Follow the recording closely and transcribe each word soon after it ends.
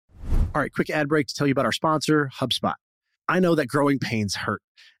All right, quick ad break to tell you about our sponsor, HubSpot. I know that growing pains hurt.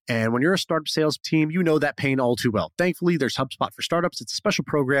 And when you're a startup sales team, you know that pain all too well. Thankfully, there's HubSpot for Startups. It's a special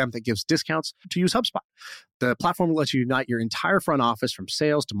program that gives discounts to use HubSpot. The platform lets you unite your entire front office from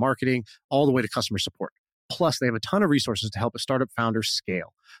sales to marketing, all the way to customer support. Plus, they have a ton of resources to help a startup founder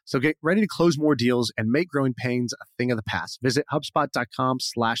scale. So get ready to close more deals and make growing pains a thing of the past. Visit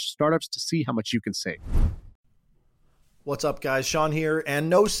HubSpot.com/startups to see how much you can save. What's up, guys? Sean here, and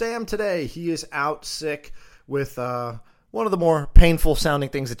no Sam today. He is out sick with one of the more painful sounding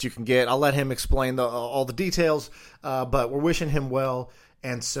things that you can get. I'll let him explain all the details, but we're wishing him well.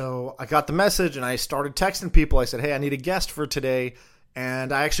 And so I got the message, and I started texting people. I said, hey, I need a guest for today,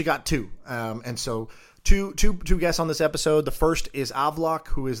 and I actually got two. And so two guests on this episode. The first is Avlok,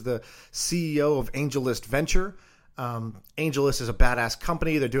 who is the CEO of AngelList Venture. AngelList is a badass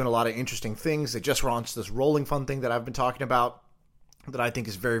company. They're doing a lot of interesting things. They just launched this rolling fund thing that I've been talking about that I think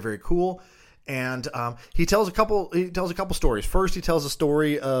is very, very cool. And he tells a couple stories. First, he tells a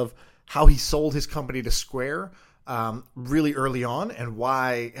story of how he sold his company to Square really early on, and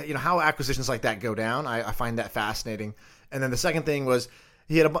why, how acquisitions like that go down. I find that fascinating. And then the second thing was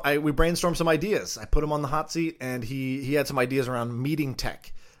we brainstormed some ideas. I put him on the hot seat, and he had some ideas around meeting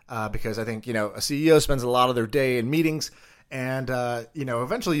tech. Because I think, a CEO spends a lot of their day in meetings, and,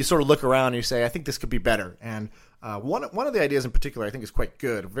 eventually you sort of look around and you say, I think this could be better. And one of the ideas in particular I think is quite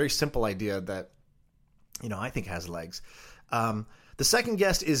good, a very simple idea that, I think has legs. The second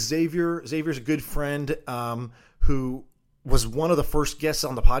guest is Xavier. Xavier's a good friend who was one of the first guests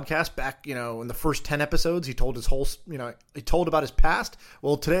on the podcast back, in the first 10 episodes. He told he told about his past.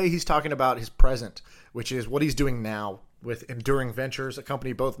 Well, today he's talking about his present, which is what he's doing now with Enduring Ventures, a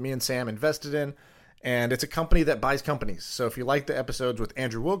company both me and Sam invested in. And it's a company that buys companies. So if you like the episodes with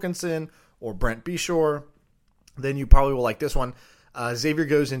Andrew Wilkinson or Brent Beshore, then you probably will like this one. Xavier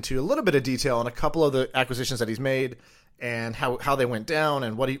goes into a little bit of detail on a couple of the acquisitions that he's made and how they went down,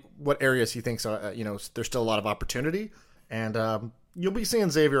 and what areas he thinks there's still a lot of opportunity. And you'll be seeing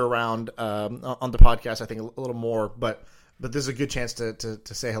Xavier around on the podcast, I think, a little more. But this is a good chance to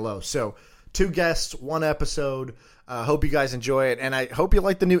say hello. So 2 guests, 1 episode. Hope you guys enjoy it, and I hope you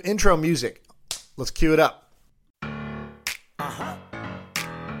like the new intro music. Let's cue it up.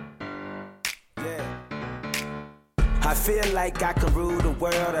 Yeah. I feel like I can rule the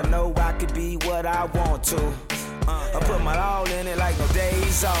world. I know I could be what I want to. I put my all in it like no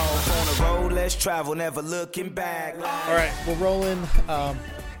days off. On the road, let's travel, never looking back. All right, we're rolling.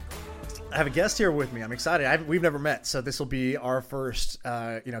 I have a guest here with me. I'm excited. We've never met, so this will be our first,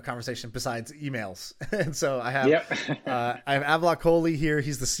 conversation besides emails. And so I have, I have Avlok Kohli here.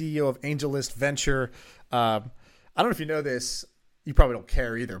 He's the CEO of AngelList Venture. I don't know if you know this. You probably don't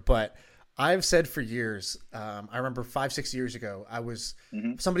care either, but I've said for years. I remember 5-6 years ago,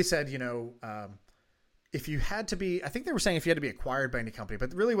 somebody said, if you had to be, I think they were saying if you had to be acquired by any company,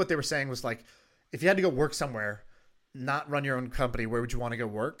 but really what they were saying was like, if you had to go work somewhere, not run your own company, where would you want to go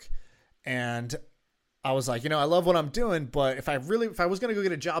work? And I was like, I love what I'm doing, but if I was going to go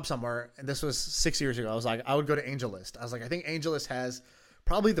get a job somewhere, and this was 6 years ago, I was like, I would go to AngelList. I was like, I think AngelList has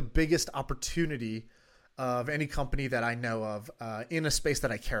probably the biggest opportunity of any company that I know of in a space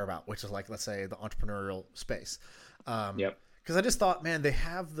that I care about, which is like, let's say, the entrepreneurial space. Because I just thought, man, they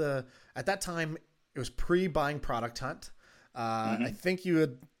have at that time, it was pre-buying Product Hunt. I think you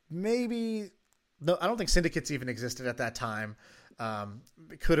had I don't think syndicates even existed at that time.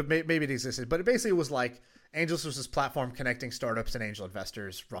 It could have, maybe it existed, but it basically was like AngelList was this platform connecting startups and angel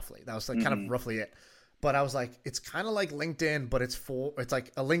investors roughly. That was like kind of roughly it. But I was like, it's kind of like LinkedIn, but it's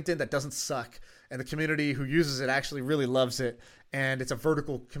like a LinkedIn that doesn't suck. And the community who uses it actually really loves it. And it's a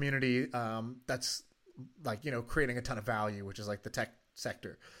vertical community that's like, creating a ton of value, which is like the tech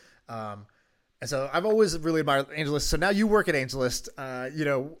sector. And so I've always really admired AngelList. So now you work at AngelList.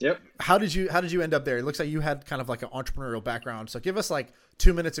 How did you end up there? It looks like you had kind of like an entrepreneurial background. So give us like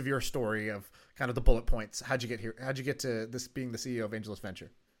 2 minutes of your story of kind of the bullet points. How'd you get here? How'd you get to this being the CEO of AngelList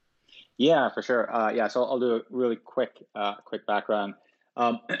Venture? Yeah, for sure. So I'll do a really quick background.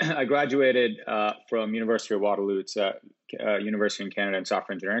 I graduated from University of Waterloo. It's a university in Canada in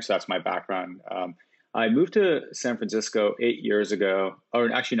software engineering. So that's my background. I moved to San Francisco 8 years ago, or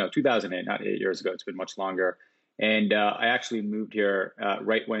actually, no, 2008, not 8 years ago. It's been much longer. And I actually moved here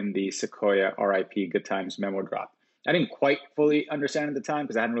right when the Sequoia RIP Good Times memo dropped. I didn't quite fully understand at the time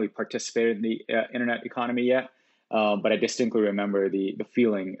because I hadn't really participated in the internet economy yet. But I distinctly remember the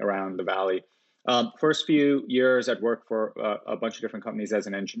feeling around the Valley. First few years, I'd worked for a bunch of different companies as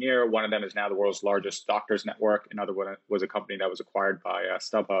an engineer. One of them is now the world's largest doctors network. Another one was a company that was acquired by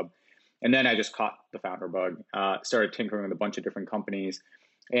StubHub. And then I just caught the founder bug, started tinkering with a bunch of different companies.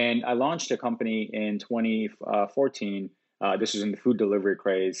 And I launched a company in 2014. This was in the food delivery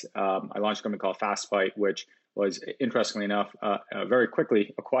craze. I launched a company called FastBite, which was, interestingly enough, very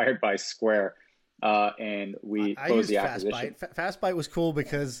quickly acquired by Square. And we closed the acquisition. FastBite was cool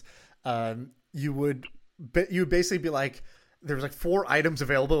because you would basically be like, there was like 4 items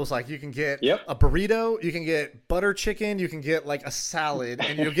available. It was like, you can get a burrito, you can get butter chicken, you can get like a salad,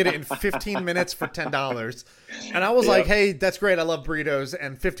 and you'll get it in 15 minutes for $10. And I was like, hey, that's great. I love burritos.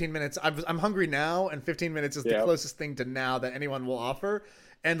 And 15 minutes, I'm hungry now. And 15 minutes is the closest thing to now that anyone will offer.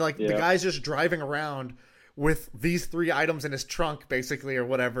 And like the guy's just driving around with these 3 items in his trunk, basically, or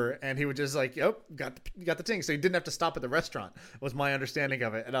whatever. And he would just like, got the thing. So he didn't have to stop at the restaurant, was my understanding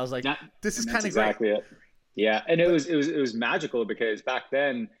of it. And I was like, this is kind of exactly great. It. Yeah, and it was magical because back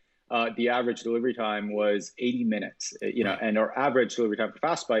then the average delivery time was 80 minutes, and our average delivery time for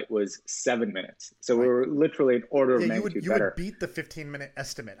FastBite was 7 minutes. So we were literally an order of magnitude better. You would beat the 15-minute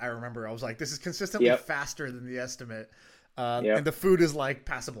estimate. I remember I was like, this is consistently faster than the estimate. And the food is like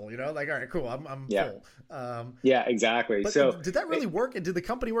passable, like, all right, cool. I'm full. Yeah, exactly. But so did that really work? And did the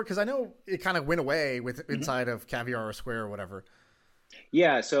company work? Because I know it kind of went away with inside of Caviar or Square or whatever.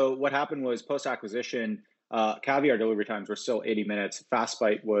 Yeah. So what happened was post-acquisition, Caviar delivery times were still 80 minutes.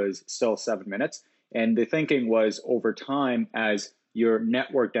 FastBite was still 7 minutes. And the thinking was over time, as your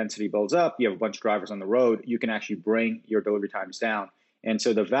network density builds up, you have a bunch of drivers on the road, you can actually bring your delivery times down. And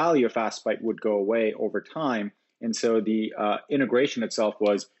so the value of FastBite would go away over time. And so the integration itself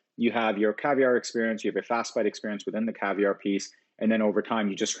was, you have your Caviar experience, you have a FastBite experience within the Caviar piece, and then over time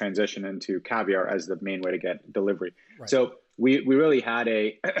you just transition into Caviar as the main way to get delivery. Right. So we really had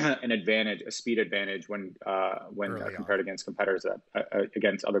an advantage, a speed advantage when compared against competitors,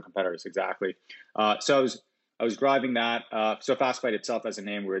 against other competitors. Exactly. So I was driving that. So FastBite itself as a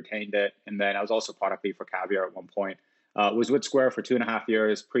name, we retained it, and then I was also product lead for Caviar at one point. Was with Square for 2.5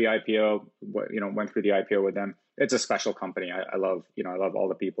 years pre-IPO. Went through the IPO with them. It's a special company. I love all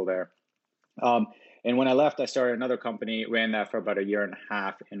the people there. And when I left, I started another company, ran that for about 1.5 years,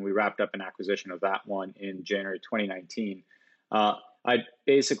 and we wrapped up an acquisition of that one in January 2019. I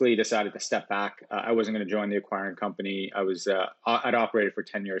basically decided to step back. I wasn't going to join the acquiring company. I'd operated for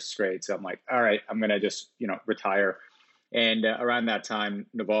 10 years straight. So I'm like, all right, I'm going to just, retire. And around that time,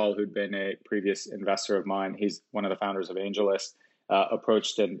 Naval, who'd been a previous investor of mine, he's one of the founders of AngelList,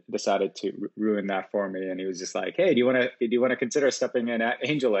 approached and decided to ruin that for me. And he was just like, hey, do you want to consider stepping in at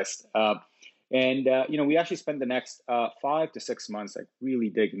AngelList? We actually spent the next 5 to 6 months like really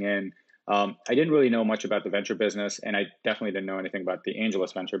digging in. I didn't really know much about the venture business, and I definitely didn't know anything about the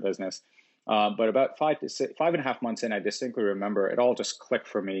AngelList venture business. But about 5.5 months in, I distinctly remember it all just clicked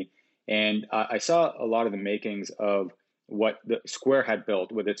for me. And I saw a lot of the makings of what the Square had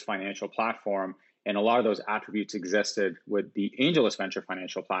built with its financial platform. And a lot of those attributes existed with the AngelList venture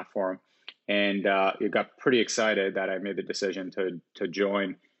financial platform. And it got pretty excited that I made the decision to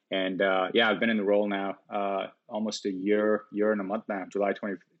join. And I've been in the role now almost a year and a month now.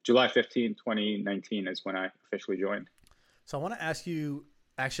 July 15, 2019 is when I officially joined. So I want to ask you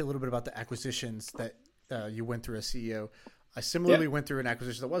actually a little bit about the acquisitions that you went through as CEO. I similarly went through an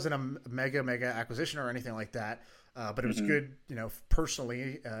acquisition that wasn't a mega acquisition or anything like that, but it was good,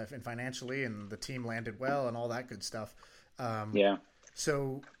 personally and financially, and the team landed well and all that good stuff.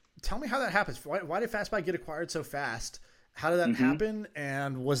 So tell me how that happens. Why did FastBite get acquired so fast? How did that happen?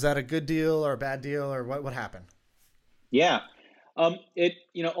 And was that a good deal or a bad deal, or what happened? Yeah.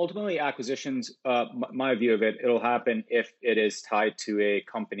 Ultimately acquisitions, my view of it, it'll happen if it is tied to a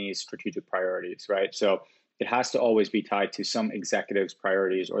company's strategic priorities, right? So it has to always be tied to some executive's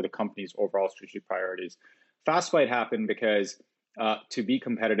priorities or the company's overall strategic priorities. FastBite happened because to be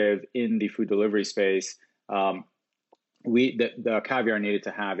competitive in the food delivery space, the Caviar needed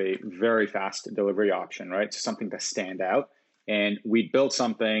to have a very fast delivery option, right? So something to stand out. And we built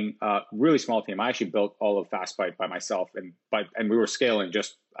something, really small team. I actually built all of FastBite by myself, and we were scaling.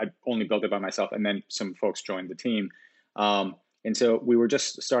 I only built it by myself, and then some folks joined the team. And so we were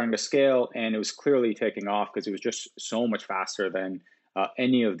just starting to scale, and it was clearly taking off because it was just so much faster than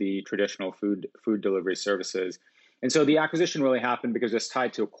any of the traditional food delivery services. And so the acquisition really happened because it's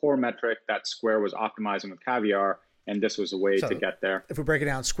tied to a core metric that Square was optimizing with Caviar. And this was a way to get there. If we break it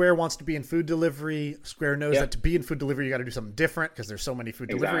down, Square wants to be in food delivery. Square knows that to be in food delivery, you got to do something different because there's so many food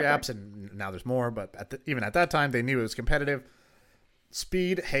delivery apps, and now there's more. But even at that time, they knew it was competitive.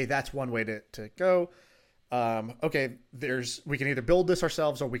 Speed, hey, that's one way to go. Okay, we can either build this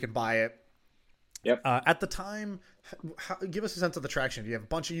ourselves or we can buy it. Yep. At the time, give us a sense of the traction. Do you have a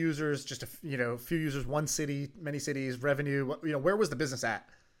bunch of users, just a few users, one city, many cities, revenue? Where was the business at?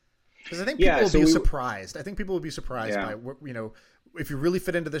 Because I think people will be surprised. I think people will be surprised by if you really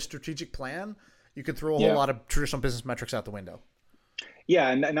fit into this strategic plan, you could throw a whole lot of traditional business metrics out the window. Yeah,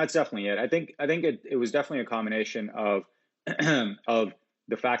 and that's definitely it. I think it was definitely a combination of of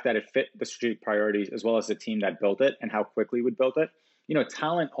the fact that it fit the strategic priorities as well as the team that built it and how quickly we built it.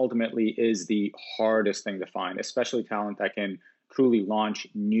 Talent ultimately is the hardest thing to find, especially talent that can truly launch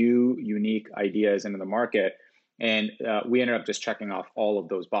new, unique ideas into the market. And we ended up just checking off all of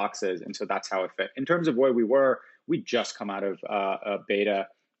those boxes. And so that's how it fit. In terms of where we were, we just come out of a beta,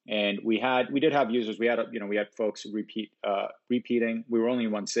 and we did have users. We had folks repeating. We were only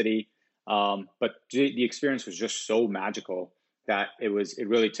in one city, but the experience was just so magical that it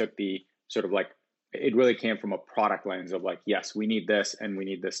really took the sort of like, it really came from a product lens of like, yes, we need this and we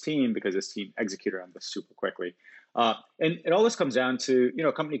need this team because this team executed on this super quickly. And it all this comes down to,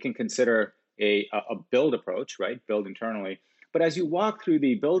 a company can consider a build approach, right? Build internally. But as you walk through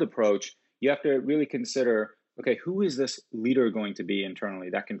the build approach, you have to really consider, okay, who is this leader going to be internally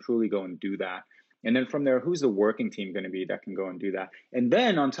that can truly go and do that? And then from there, who's the working team going to be that can go and do that? And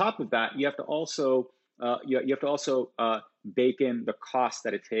then on top of that, you have to also bake in the cost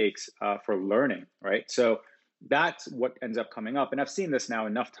that it takes for learning, right? So that's what ends up coming up. And I've seen this now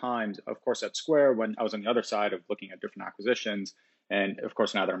enough times, of course, at Square, when I was on the other side of looking at different acquisitions. And of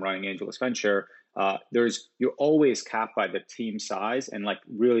course, now that I'm running AngelList Venture, you're always capped by the team size and like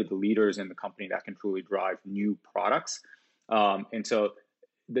really the leaders in the company that can truly drive new products. And so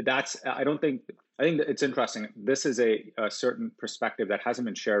I think that it's interesting. This is a certain perspective that hasn't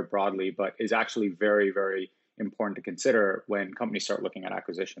been shared broadly, but is actually very, very important to consider when companies start looking at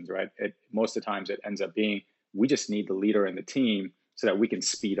acquisitions, right? Most of the times it ends up being, we just need the leader in the team so that we can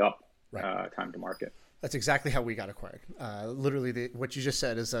speed up time to market. That's exactly how we got acquired. Literally, what you just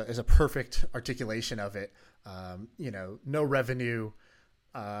said is a perfect articulation of it. No revenue,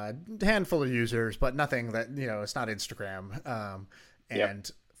 handful of users, but nothing that, it's not Instagram.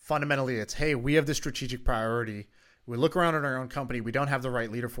 Fundamentally, it's, hey, we have this strategic priority. We look around at our own company. We don't have the right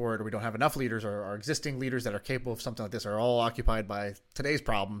leader for it, or we don't have enough leaders, or our existing leaders that are capable of something like this are all occupied by today's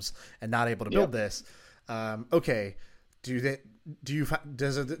problems and not able to build this. Okay, does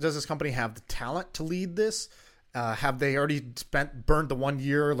this company have the talent to lead this? Have they already burned the 1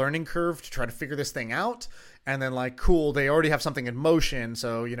 year learning curve to try to figure this thing out? And then like, cool, they already have something in motion.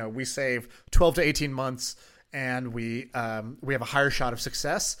 So, we save 12 to 18 months and we have a higher shot of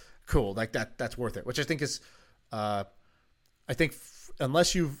success. Cool. Like that's worth it, which I think is,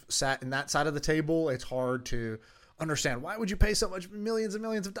 unless you've sat in that side of the table, it's hard to understand why would you pay so much millions and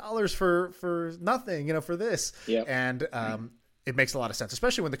millions of dollars for nothing, for this. Yep. And it makes a lot of sense,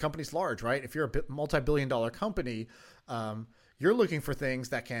 especially when the company's large, right? If you're a multi-billion-dollar company, you're looking for things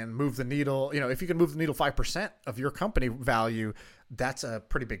that can move the needle. If you can move the needle 5% of your company value, that's a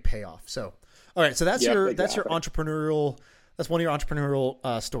pretty big payoff. So, all right, so that's entrepreneurial. That's one of your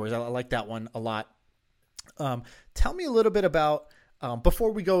entrepreneurial stories. I like that one a lot. Tell me a little bit about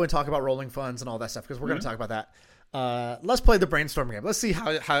before we go and talk about rolling funds and all that stuff, because we're going to talk about that. Let's play the brainstorm game. Let's see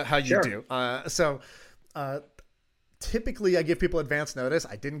how you do. Typically I give people advance notice.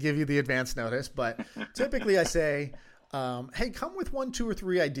 I didn't give you the advance notice, but typically I say, hey, come with 1, 2, or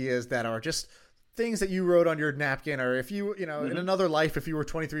 3 ideas that are just things that you wrote on your napkin, or if you, in another life, if you were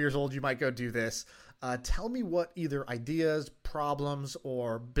 23 years old, you might go do this. Tell me what either ideas, problems,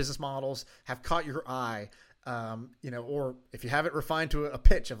 or business models have caught your eye, or if you have it refined to a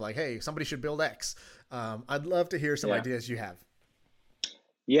pitch of like, hey, somebody should build X. I'd love to hear some ideas you have.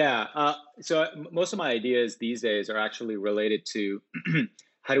 Yeah. So most of my ideas these days are actually related to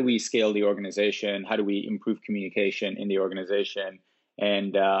how do we scale the organization? How do we improve communication in the organization?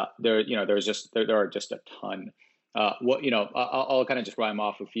 And there are just a ton. I'll kind of just rhyme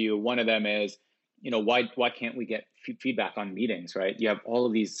off a few. One of them is, why can't we get feedback on meetings, right? You have all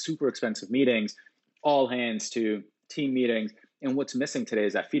of these super expensive meetings, all hands to team meetings. And what's missing today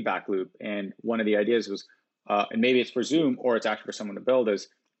is that feedback loop. And one of the ideas was, and maybe it's for Zoom or it's actually for someone to build, is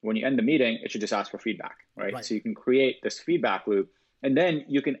when you end the meeting, it should just ask for feedback, right? So you can create this feedback loop, and then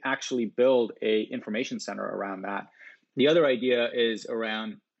you can actually build a information center around that. The other idea is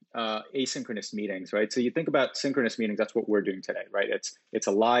around asynchronous meetings, right? So you think about synchronous meetings, that's what we're doing today, right? It's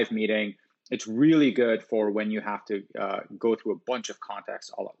a live meeting. It's really good for when you have to go through a bunch of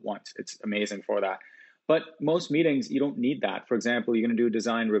context all at once. It's amazing for that. But most meetings, you don't need that. For example, you're going to do a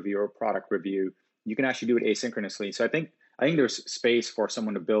design review or product review. You can actually do it asynchronously. So I think there's space for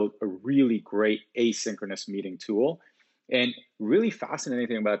someone to build a really great asynchronous meeting tool. And really fascinating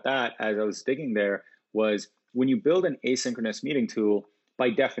thing about that, as I was digging there, was when you build an asynchronous meeting tool, by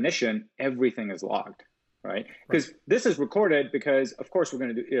definition, everything is logged, right? Because this is recorded because, of course, we're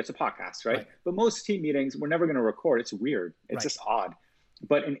going to do, it's a podcast, right? But most team meetings, we're never going to record. It's weird. It's just odd.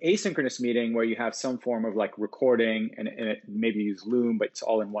 But an asynchronous meeting where you have some form of like recording and it, maybe you use Loom, but it's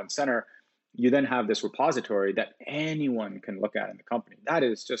all in one center, you then have this repository that anyone can look at in the company. That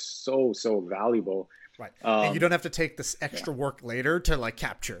is just so, so valuable. Right. And you don't have to take this extra work later to like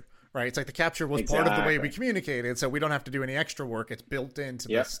capture, right? It's like the capture was part of the way we communicated. So we don't have to do any extra work. It's built into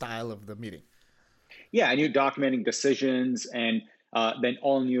the style of the meeting. Yeah. And you're documenting decisions, and then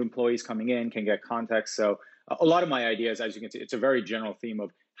all new employees coming in can get context. So a lot of my ideas, as you can see, it's a very general theme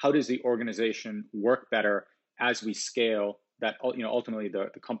of how does the organization work better as we scale, that ultimately the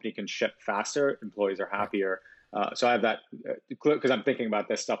company can ship faster, employees are happier. So I have that because I'm thinking about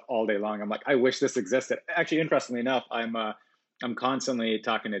this stuff all day long. I'm like, I wish this existed. Actually, interestingly enough, I'm constantly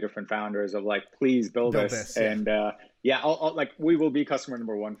talking to different founders of like, please build this. And I'll like, we will be customer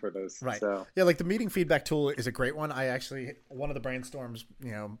number one for this. Right. So. Yeah. Like the meeting feedback tool is a great one. I actually, one of the brainstorms,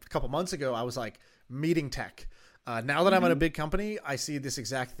 a couple months ago, I was like, meeting tech. Now that I'm at a big company, I see this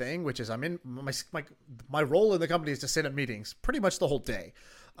exact thing, which is I'm in my role in the company is to sit at meetings pretty much the whole day.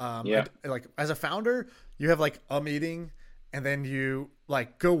 Like as a founder, you have like a meeting and then you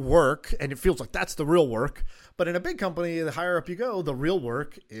like go work and it feels like that's the real work. But in a big company, the higher up you go, the real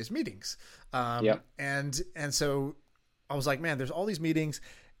work is meetings. And so I was like, man, there's all these meetings,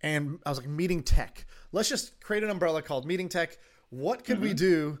 and I was like, meeting tech. Let's just create an umbrella called meeting tech. What could we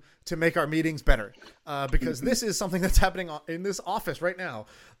do to make our meetings better? Because this is something that's happening in this office right now.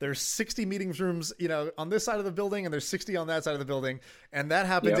 There's 60 meetings rooms, on this side of the building, and there's 60 on that side of the building. And that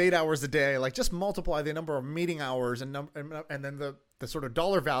happens 8 hours a day. Like just multiply the number of meeting hours and then the sort of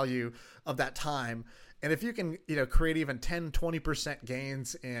dollar value of that time. And if you can, create even 10, 20%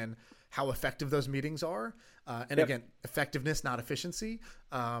 gains in how effective those meetings are, again, effectiveness, not efficiency,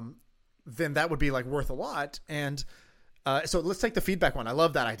 then that would be like worth a lot. And so let's take the feedback one. I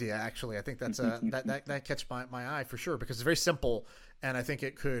love that idea. Actually, I think that's that catches my eye for sure, because it's very simple, and I think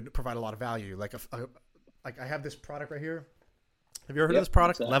it could provide a lot of value. Like like I have this product right here. Have you ever heard of this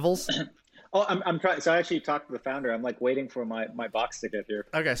product? Levels. Oh, I'm trying. So I actually talked to the founder. I'm like waiting for my box to get here.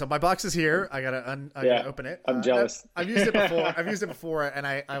 Okay, so my box is here. I gotta open it. I'm jealous. I've used it before. And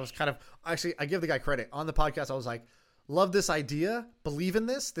I was kind of actually, I give the guy credit on the podcast. I was like, love this idea. Believe in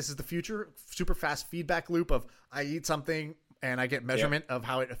this. This is the future. Super fast feedback loop of I eat something and I get measurement of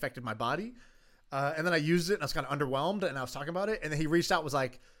how it affected my body. And then I used it and I was kind of underwhelmed, and I was talking about it. And then he reached out, was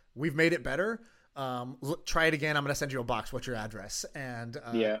like, we've made it better. Try it again. I'm going to send you a box. What's your address? And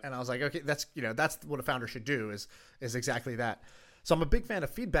I was like, okay, that's what a founder should do is exactly that. So I'm a big fan of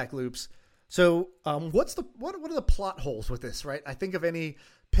feedback loops. So what are the plot holes with this, right? I think of any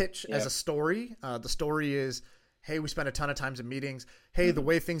pitch as a story. The story is, hey, we spend a ton of times in meetings. Hey, the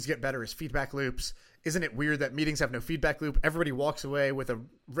way things get better is feedback loops. Isn't it weird that meetings have no feedback loop? Everybody walks away with a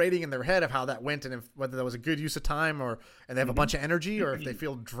rating in their head of how that went, and whether that was a good use of time, and they have a bunch of energy, or if they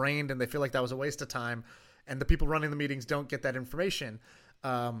feel drained and they feel like that was a waste of time, and the people running the meetings don't get that information.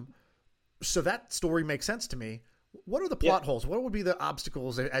 So that story makes sense to me. What are the plot holes? What would be the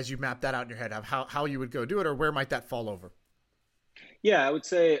obstacles as you map that out in your head of how you would go do it, or where might that fall over? Yeah, I would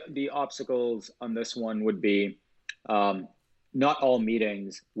say the obstacles on this one would be, not all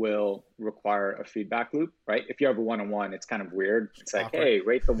meetings will require a feedback loop, right? If you have a one-on-one, it's kind of weird. It's like, awkward. Hey,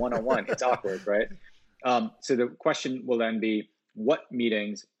 rate the one-on-one. It's awkward, right? So the question will then be, what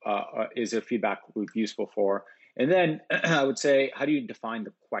meetings is a feedback loop useful for? And then I would say, how do you define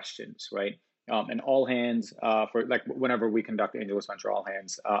the questions, right? And all hands, for like whenever we conduct AngelList Venture all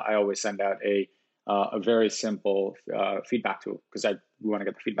hands, I always send out a very simple feedback tool, because we want to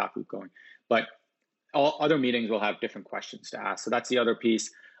get the feedback loop going. But all other meetings will have different questions to ask. So that's the other piece.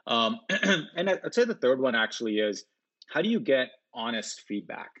 And I'd say the third one actually is, how do you get honest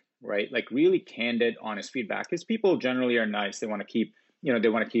feedback, right? Like really candid, honest feedback, because people generally are nice. They want to keep,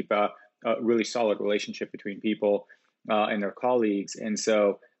 a really solid relationship between people and their colleagues. And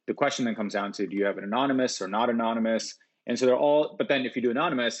so the question then comes down to, do you have an anonymous or not anonymous? And so but then if you do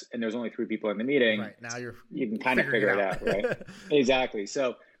anonymous and there's only 3 people in the meeting, right, now you can kind of figure it out, right? Exactly.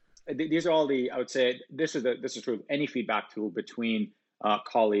 So these are all I would say, this is true of any feedback tool between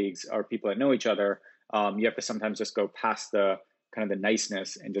colleagues or people that know each other. You have to sometimes just go past the kind of the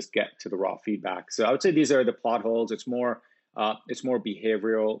niceness and just get to the raw feedback. So I would say these are the plot holes. It's more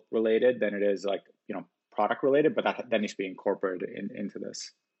behavioral related than it is like, product related, but that needs to be incorporated into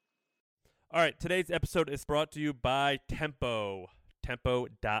this. All right, today's episode is brought to you by Tempo.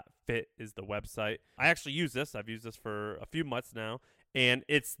 Tempo.fit is the website. I actually use this. I've used this for a few months now, And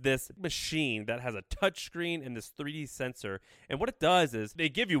it's this machine that has a touch screen and this 3D sensor. And what it does is they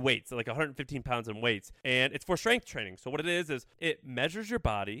give you weights, like 115 pounds in weights, and it's for strength training. So what it is it measures your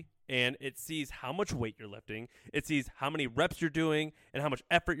body, and it sees how much weight you're lifting. It sees how many reps you're doing and how much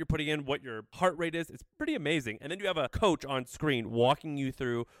effort you're putting in, what your heart rate is. It's pretty amazing. And then you have a coach on screen walking you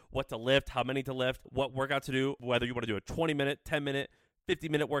through what to lift, how many to lift, what workout to do, whether you want to do a 20-minute, 10-minute,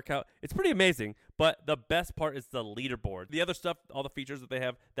 50-minute workout. It's pretty amazing, but the best part is the leaderboard. The other stuff, all the features that they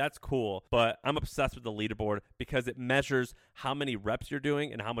have, that's cool, but I'm obsessed with the leaderboard because it measures how many reps you're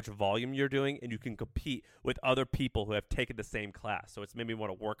doing and how much volume you're doing, and you can compete with other people who have taken the same class. So it's made me want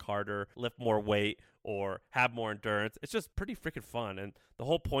to work harder, lift more weight, or have more endurance. It's just pretty freaking fun. And the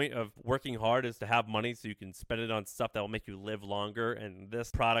whole point of working hard is to have money so you can spend it on stuff that will make you live longer. And this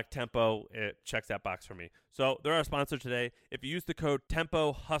product, Tempo, it checks that box for me. So they're our sponsor today. If you use the code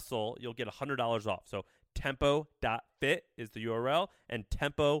Tempo Hustle, you'll get $100 off. So tempo.fit is the URL, and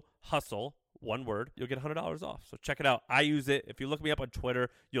Tempo Hustle, one word, you'll get $100 off. So check it out. I use it. If you look me up on Twitter,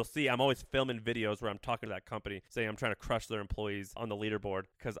 you'll see I'm always filming videos where I'm talking to that company saying I'm trying to crush their employees on the leaderboard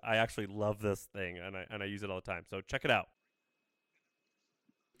because I actually love this thing and I use it all the time. So check it out.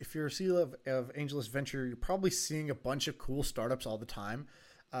 If you're a CEO of AngelList Venture, you're probably seeing a bunch of cool startups all the time.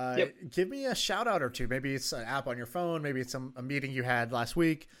 Give me a shout out or two. Maybe it's an app on your phone. Maybe it's a meeting you had last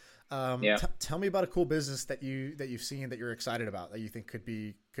week. Tell me about a cool business that you've seen that you're excited about that you think could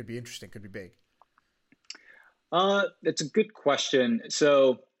be interesting, could be big. That's a good question.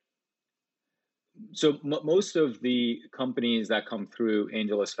 Most of the companies that come through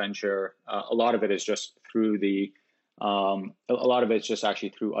AngelList Venture, a lot of it is just through a lot of it's just actually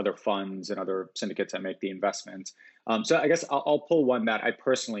through other funds and other syndicates that make the investments. So I guess I'll pull one that I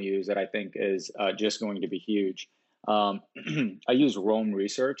personally use that I think is just going to be huge. I use Rome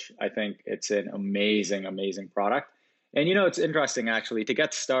Research. I think it's an amazing, amazing product. And, it's interesting, actually, to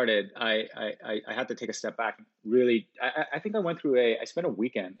get started, I had to take a step back. Really, I think I spent a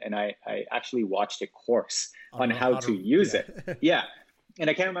weekend and I actually watched a course on how to use it. Yeah. And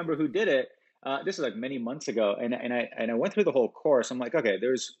I can't remember who did it. This was like many months ago. And I went through the whole course. I'm like, okay,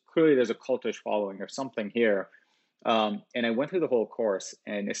 there's a cultish following or something here. And I went through the whole course,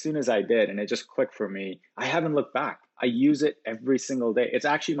 and as soon as I did, and it just clicked for me, I haven't looked back. I use it every single day. It's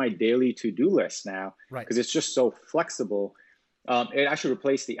actually my daily to-do list now, right? Because it's just so flexible. It actually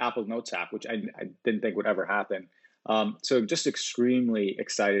replaced the Apple Notes app, which I didn't think would ever happen. So just extremely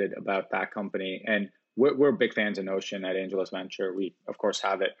excited about that company. And we're big fans of Notion at AngelList Venture. We, of course,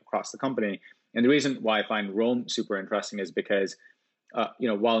 have it across the company. And the reason why I find Rome super interesting is because,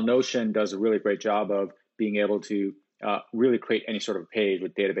 while Notion does a really great job of being able to really create any sort of page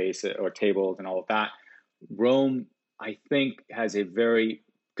with database or tables and all of that, Rome, I think, has a very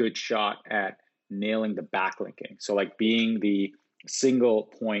good shot at nailing the backlinking. So like being the single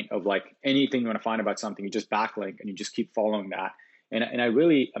point of like anything you want to find about something, you just backlink and you just keep following that. And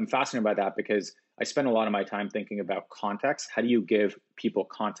I'm fascinated by that because I spend a lot of my time thinking about context. How do you give people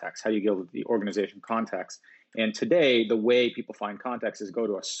context? How do you give the organization context? And today, the way people find context is go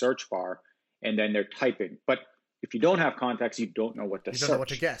to a search bar and then they're typing. But if you don't have context, you don't know what to search. You don't know what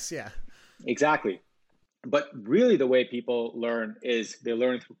to guess, yeah. Exactly. But really the way people learn is they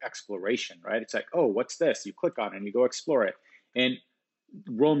learn through exploration, right? It's like, oh, what's this? You click on it and you go explore it. And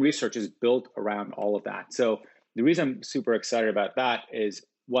Rome Research is built around all of that. So the reason I'm super excited about that is,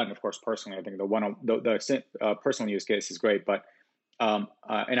 one, of course, personally, I think the personal use case is great. But and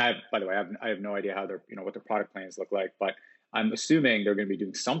by the way, I have no idea how what their product plans look like, but I'm assuming they're going to be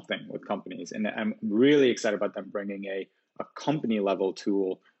doing something with companies. And I'm really excited about them bringing a company level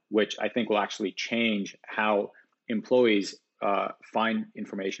tool, which I think will actually change how employees find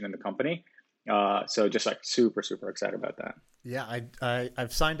information in the company. So just like super, super excited about that. Yeah,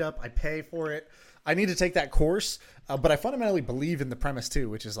 I've signed up. I pay for it. I need to take that course, but I fundamentally believe in the premise too,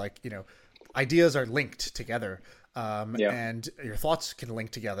 which is like, ideas are linked together, and your thoughts can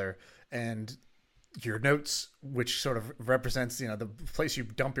link together, and your notes, which sort of represents, the place you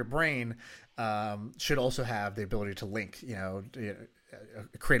dump your brain, should also have the ability to link,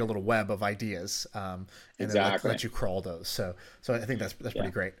 create a little web of ideas, and then let you crawl those. So I think that's pretty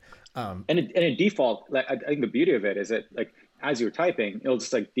great. And a default, like, I think the beauty of it is that, like, as you're typing, it'll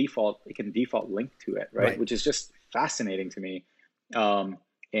just it can default link to it, right? Which is just fascinating to me.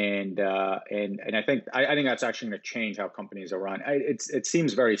 And I think that's actually going to change how companies are run. It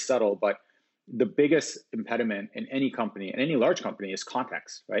seems very subtle, but the biggest impediment in any company, and any large company, is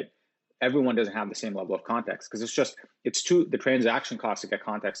context, right? Everyone doesn't have the same level of context because the transaction costs to get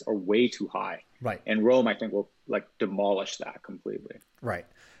context are way too high. Right. And Rome, I think, will demolish that completely. Right.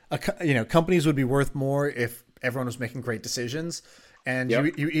 Companies would be worth more if everyone was making great decisions. And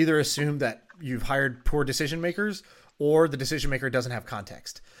Yep. you either assume that you've hired poor decision makers or the decision maker doesn't have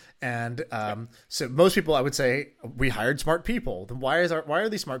context. And so most people, I would say, we hired smart people. Then why are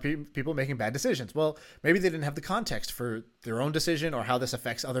these smart people making bad decisions? Well, maybe they didn't have the context for their own decision or how this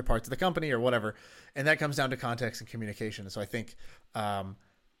affects other parts of the company or whatever. And that comes down to context and communication. So I think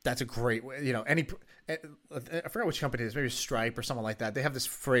that's a great way. You know, I forgot which company it is, maybe Stripe or something like that. They have this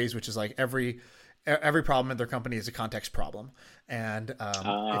phrase which is like every problem in their company is a context problem, and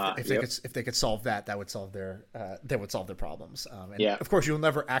if they could solve that, that would solve their problems. And of course, you'll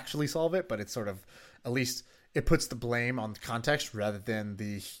never actually solve it, but it's sort of, at least it puts the blame on the context rather than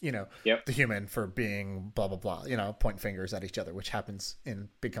the the human for being blah blah blah. Pointing fingers at each other, which happens in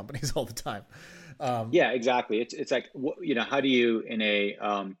big companies all the time. Yeah, exactly. It's like, how do you in a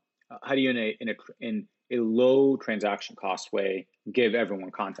low transaction cost way give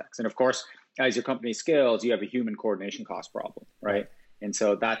everyone context? And of course, as your company scales, you have a human coordination cost problem, right? And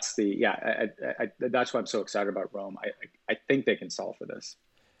so that's that's why I'm so excited about Rome. I think they can solve for this.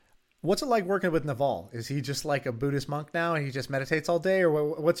 What's it like working with Naval? Is he just like a Buddhist monk now and he just meditates all day,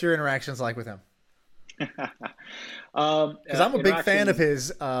 or what's your interactions like with him? Because I'm a big fan of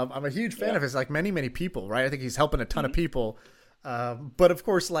his. I'm a huge fan of his, like many people, right? I think he's helping a ton of people. But of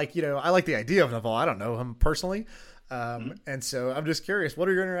course, I like the idea of Naval. I don't know him personally. And so I'm just curious, what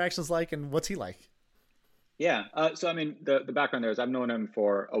are your interactions like and what's he like? Yeah. So, I mean, the background there is I've known him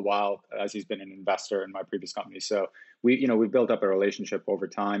for a while as he's been an investor in my previous company. So we've built up a relationship over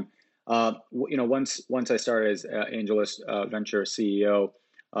time. Once I started as AngelList Venture CEO,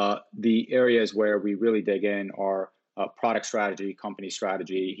 the areas where we really dig in are product strategy, company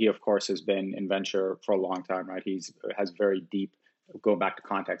strategy. He, of course, has been in venture for a long time, right? Has very deep, going back to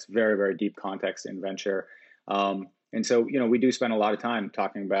context, very, very deep context in venture. And so, we do spend a lot of time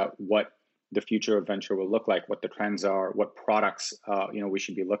talking about what the future of venture will look like, what the trends are, what products, we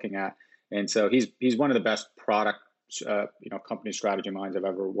should be looking at. And so he's one of the best product, company strategy minds I've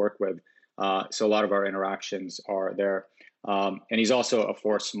ever worked with. So a lot of our interactions are there. And he's also a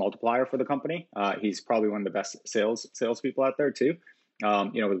force multiplier for the company. He's probably one of the best salespeople out there too.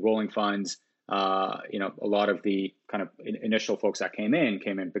 With rolling funds, a lot of the kind of initial folks that came in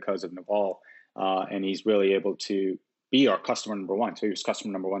because of Naval. And he's really able to be our customer number one. So he was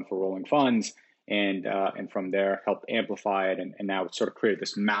customer number one for rolling funds, and from there helped amplify it, and now it's sort of created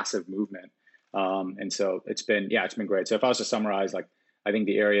this massive movement. And so it's been great. So if I was to summarize, I think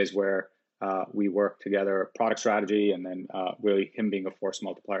the areas where we work together, product strategy, and then really him being a force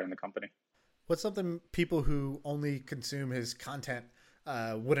multiplier in the company. What's something people who only consume his content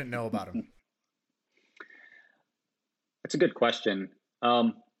wouldn't know about him? That's a good question.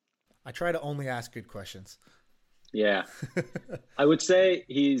 I try to only ask good questions. Yeah, I would say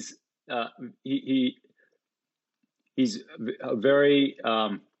he's very,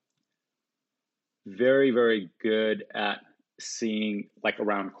 very, very good at seeing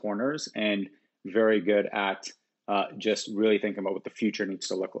around corners, and very good at just really thinking about what the future needs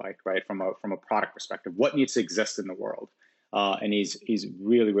to look like, right? From a product perspective, what needs to exist in the world. And he's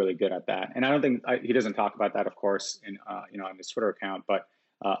really, really good at that. And I don't think he doesn't talk about that, of course, on his Twitter account, but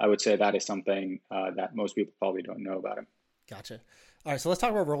I would say that is something that most people probably don't know about him. Gotcha. All right, so let's talk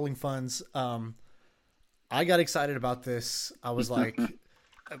about rolling funds. I got excited about this. I was like,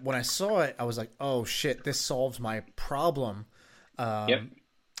 when I saw it, I was like, oh shit, this solves my problem.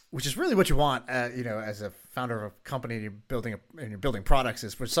 Which is really what you want, as a founder of a company, and you're building products,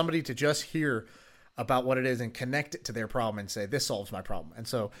 is for somebody to just hear about what it is and connect it to their problem and say, this solves my problem. And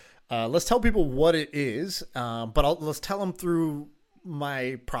so let's tell people what it is, but let's tell them through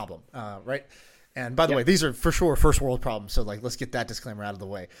my problem, right? And by the way, these are for sure first world problems. So let's get that disclaimer out of the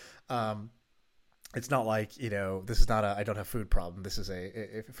way. It's not like, this is not I don't have food problem. This is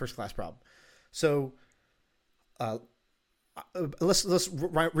a first class problem. So let's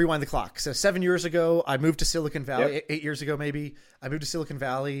rewind the clock. So 7 years ago, I moved to Silicon Valley. 8 years ago, maybe, I moved to Silicon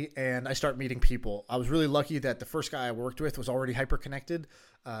Valley, and I start meeting people. I was really lucky that the first guy I worked with was already hyper connected.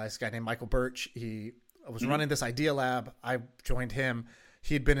 This guy named Michael Birch. He was running this idea lab. I joined him.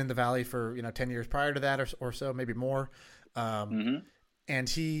 He'd been in the Valley for 10 years prior to that, or so, maybe more. And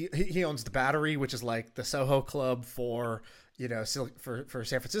he owns the Battery, which is like the Soho Club for for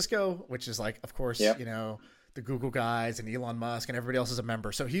San Francisco, which is of course the Google guys and Elon Musk and everybody else is a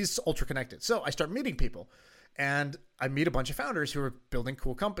member. So he's ultra connected. So I start meeting people, and I meet a bunch of founders who are building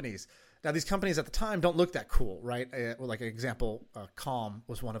cool companies. Now, these companies at the time don't look that cool, right? Like an example, Calm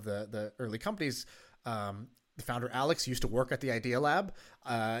was one of the early companies. The founder, Alex, used to work at the Idea Lab.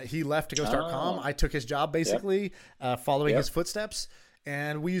 He left to go start Calm. I took his job, basically, following his footsteps.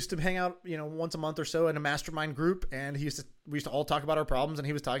 And we used to hang out, once a month or so in a mastermind group. And we used to all talk about our problems. And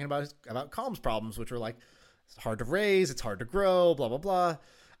he was talking about Calm's problems, which were like, it's hard to raise, it's hard to grow, blah, blah, blah.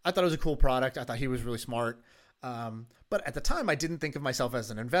 I thought it was a cool product. I thought he was really smart. But at the time, I didn't think of myself as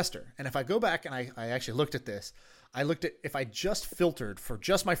an investor. And if I go back and I actually looked at this, I looked at if I just filtered for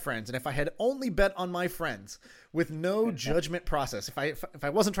just my friends, and if I had only bet on my friends with no judgment process, if I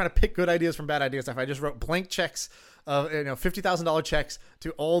wasn't trying to pick good ideas from bad ideas, if I just wrote blank checks of $50,000 checks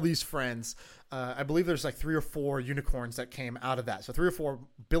to all these friends, I believe there's like 3 or 4 unicorns that came out of that. So 3 or 4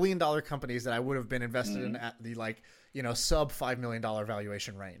 billion-dollar companies that I would have been invested in at the sub $5 million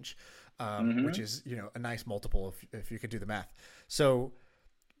valuation range, which is a nice multiple if you could do the math. So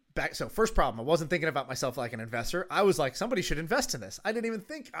first problem, I wasn't thinking about myself like an investor. I was like, somebody should invest in this. I didn't even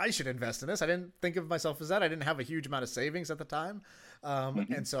think I should invest in this. I didn't think of myself as that. I didn't have a huge amount of savings at the time.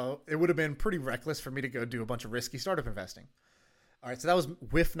 And so it would have been pretty reckless for me to go do a bunch of risky startup investing. All right, so that was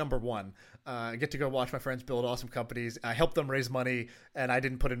whiff number 1. I get to go watch my friends build awesome companies. I help them raise money, and I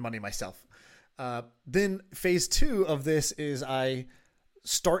didn't put in money myself. Then phase 2 of this is I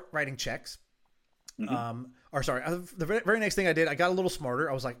start writing checks. The very next thing I did, I got a little smarter.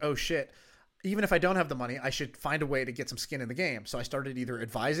 I was like, oh shit, even if I don't have the money, I should find a way to get some skin in the game. So I started either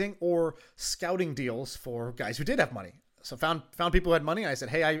advising or scouting deals for guys who did have money. So found people who had money. I said,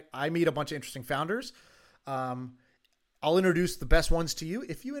 hey, I meet a bunch of interesting founders. I'll introduce the best ones to you.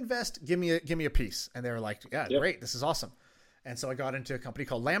 If you invest, give me a piece. And they were like, yeah, great. This is awesome. And so I got into a company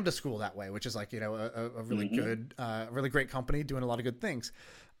called Lambda School that way, which is like, a really good, really great company doing a lot of good things.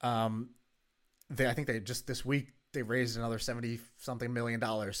 I think they just this week they raised another $70-something million,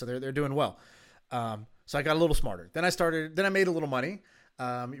 so they're doing well. So I got a little smarter. Then I made a little money.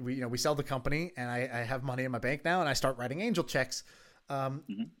 We sell the company, and I have money in my bank now, and I start writing angel checks.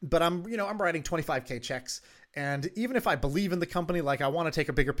 But I'm writing $25K checks, and even if I believe in the company, like I want to take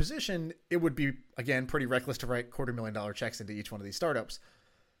a bigger position, it would be again pretty reckless to write $250,000 checks into each one of these startups.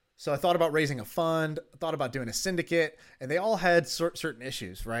 So I thought about raising a fund, thought about doing a syndicate, and they all had certain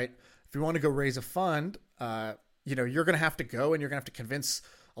issues, right? If you want to go raise a fund, you're going to have to go and you're going to have to convince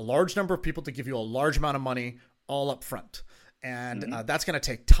a large number of people to give you a large amount of money all up front. And that's going to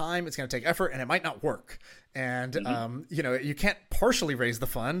take time. It's going to take effort, and it might not work. And, you can't partially raise the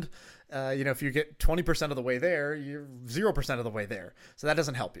fund. If you get 20% of the way there, you're 0% of the way there. So that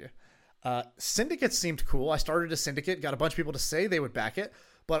doesn't help you. Syndicates seemed cool. I started a syndicate, got a bunch of people to say they would back it.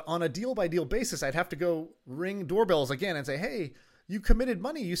 But on a deal-by-deal basis, I'd have to go ring doorbells again and say, hey, you committed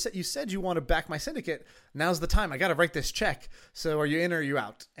money. You said you want to back my syndicate. Now's the time. I got to write this check. So are you in or are you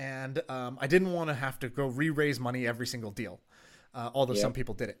out? And I didn't want to have to go re-raise money every single deal, although some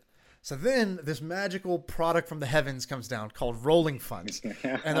people did it. So then this magical product from the heavens comes down called rolling funds.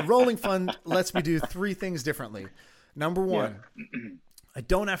 And the rolling fund lets me do 3 things differently. Number 1, I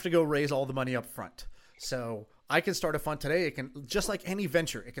don't have to go raise all the money up front. So I can start a fund today. It can, just like any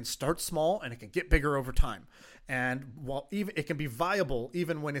venture, it can start small and it can get bigger over time. And it can be viable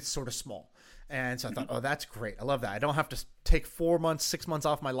even when it's sort of small. And so I thought, oh, that's great. I love that. I don't have to take 4 months, 6 months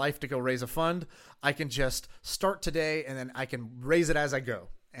off my life to go raise a fund. I can just start today and then I can raise it as I go.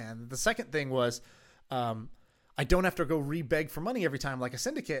 And the second thing was, I don't have to go re-beg for money every time like a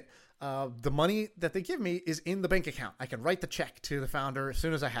syndicate. The money that they give me is in the bank account. I can write the check to the founder as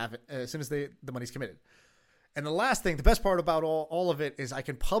soon as I have it, as soon as the money's committed. And the last thing, the best part about all of it is I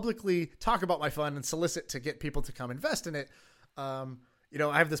can publicly talk about my fund and solicit to get people to come invest in it. I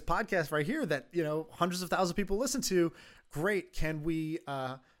have this podcast right here that, hundreds of thousands of people listen to. Great. Can we,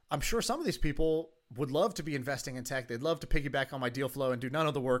 I'm sure some of these people would love to be investing in tech. They'd love to piggyback on my deal flow and do none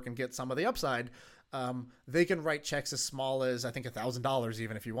of the work and get some of the upside. They can write checks as small as, I think, $1,000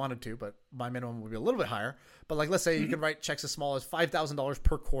 even if you wanted to, but my minimum would be a little bit higher. But like, let's say you can write checks as small as $5,000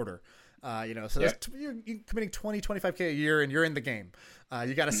 per quarter. So that's, you're committing 20, 25K a year and you're in the game.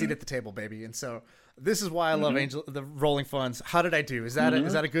 You got a seat at the table, baby. And so this is why I love the rolling funds. How did I do? Is that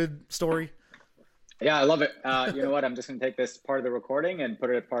is that a good story? Yeah, I love it. You know what? I'm just going to take this part of the recording and put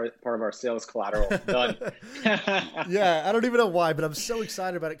it as part of our sales collateral. Done. Yeah, I don't even know why, but I'm so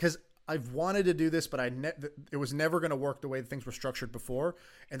excited about it because I've wanted to do this, but it was never going to work the way things were structured before.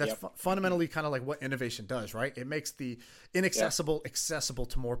 And that's fundamentally kind of like what innovation does, right? It makes the inaccessible accessible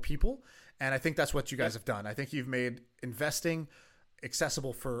to more people. And I think that's what you guys have done. I think you've made investing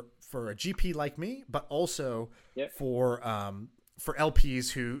accessible for a GP like me, but also for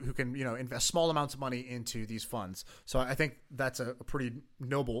LPs who can, invest small amounts of money into these funds. So I think that's a pretty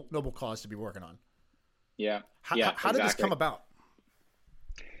noble cause to be working on. Yeah. How did this come about?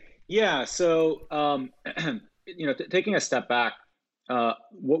 Yeah. So, taking a step back,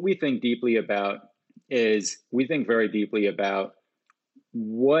 what we think deeply about is we think very deeply about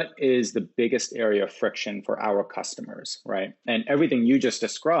what is the biggest area of friction for our customers, right? And everything you just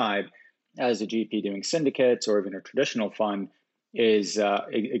described as a GP doing syndicates or even a traditional fund is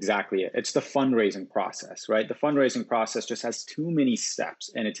exactly it. It's the fundraising process, right? The fundraising process just has too many steps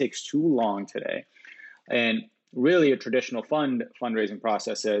and it takes too long today. And really a traditional fundraising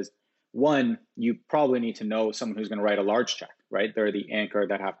process is, one, you probably need to know someone who's going to write a large check, right? They're the anchor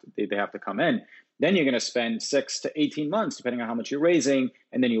that they have to come in. Then you're going to spend 6 to 18 months, depending on how much you're raising,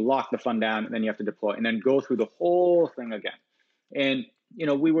 and then you lock the fund down, and then you have to deploy, and then go through the whole thing again. And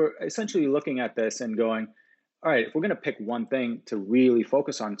we were essentially looking at this and going, all right, if we're going to pick one thing to really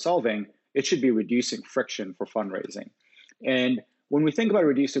focus on solving, it should be reducing friction for fundraising. And when we think about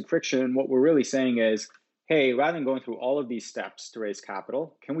reducing friction, what we're really saying is, hey, rather than going through all of these steps to raise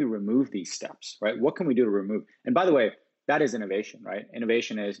capital, can we remove these steps, right? What can we do to remove? And by the way, that is innovation, right?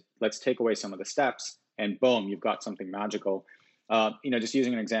 Innovation is, let's take away some of the steps and boom, you've got something magical. Just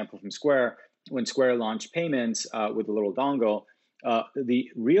using an example from Square, when Square launched payments with a little dongle, the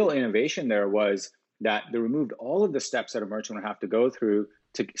real innovation there was that they removed all of the steps that a merchant would have to go through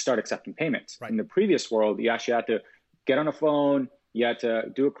to start accepting payments. Right. In the previous world, you actually had to get on a phone, you had to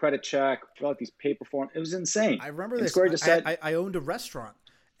do a credit check, fill out these paper forms. It was insane. I remember this. Square just said, I owned a restaurant,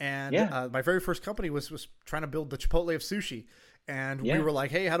 and my very first company was trying to build the Chipotle of sushi. And we were like,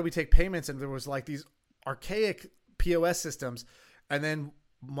 hey, how do we take payments? And there was like these archaic POS systems. And then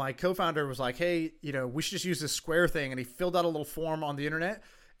my co-founder was like, hey, we should just use this Square thing. And he filled out a little form on the internet.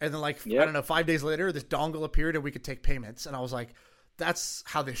 And then I don't know, 5 days later, this dongle appeared and we could take payments. And I was like, that's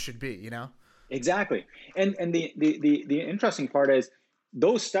how this should be, Exactly. And the interesting part is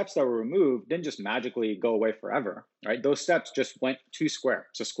those steps that were removed didn't just magically go away forever, right? Those steps just went to Square.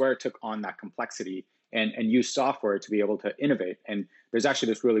 So Square took on that complexity and used software to be able to innovate. And there's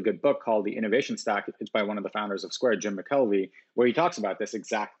actually this really good book called The Innovation Stack. It's by one of the founders of Square, Jim McKelvey, where he talks about this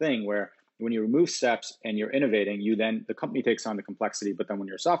exact thing where when you remove steps and you're innovating, the company takes on the complexity, but then when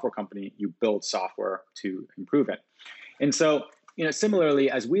you're a software company, you build software to improve it. And so, similarly,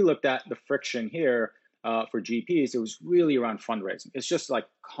 as we looked at the friction here for GPs, it was really around fundraising. It's just like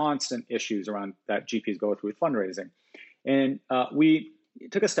constant issues around that GPs go through with fundraising. And we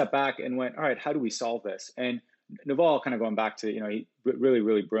took a step back and went, all right, how do we solve this? And Naval, kind of going back to, he really,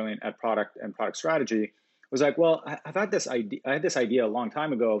 really brilliant at product and product strategy, was like, well, I had this idea a long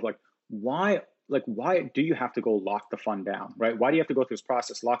time ago of why do you have to go lock the fund down, right? Why do you have to go through this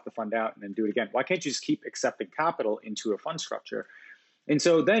process, lock the fund out, and then do it again? Why can't you just keep accepting capital into a fund structure? And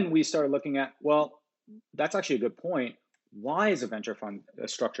so then we started looking at, well, that's actually a good point. Why is a venture fund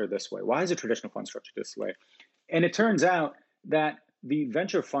structured this way? Why is a traditional fund structured this way? And it turns out that the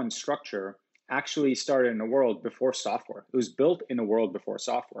venture fund structure actually started in a world before software. It was built in a world before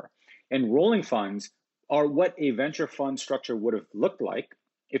software. And rolling funds are what a venture fund structure would have looked like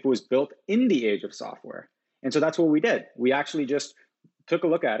if it was built in the age of software. And so that's what we did. We actually just took a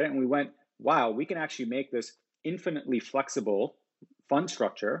look at it and we went, wow, we can actually make this infinitely flexible fund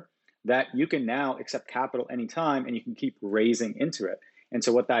structure that you can now accept capital anytime and you can keep raising into it. And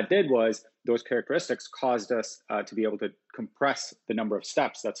so what that did was those characteristics caused us to be able to compress the number of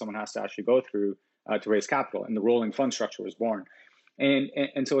steps that someone has to actually go through to raise capital. And the rolling fund structure was born.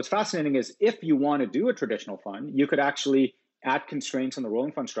 And so what's fascinating is if you want to do a traditional fund, you could actually add constraints on the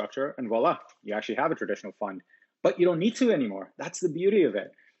rolling fund structure and voila, you actually have a traditional fund, but you don't need to anymore. That's the beauty of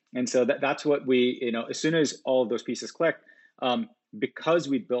it. And so that's what we, as soon as all of those pieces clicked, because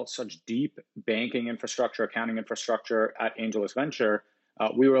we built such deep banking infrastructure, accounting infrastructure at AngelList Venture,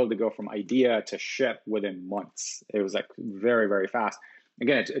 we were able to go from idea to ship within months. It was very, very fast.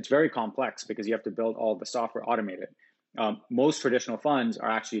 Again, it's very complex because you have to build all the software automated. Most traditional funds are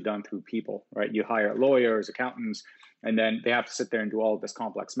actually done through people, right? You hire lawyers, accountants, and then they have to sit there and do all of this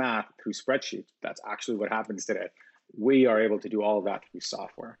complex math through spreadsheets. That's actually what happens today. We are able to do all of that through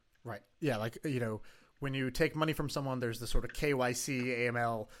software. Right. Yeah. When you take money from someone, there's the sort of KYC,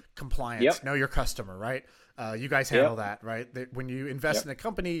 AML compliance, know your customer, right? You guys handle that, right? When you invest in a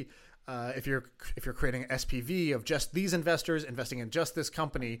company, if you're creating an SPV of just these investors investing in just this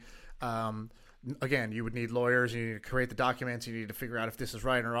company, again, you would need lawyers, you need to create the documents, you need to figure out if this is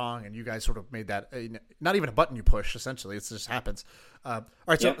right or wrong, and you guys sort of made that not even a button you push, essentially. It just happens. All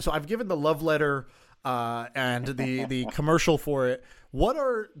right, so I've given the love letter and the commercial for it. What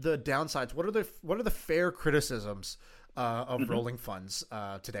are the downsides? What are the fair criticisms of rolling funds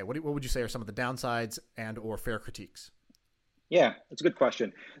today? What would you say are some of the downsides and or fair critiques? Yeah, that's a good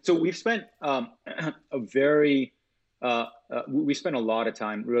question. So we've spent we spent a lot of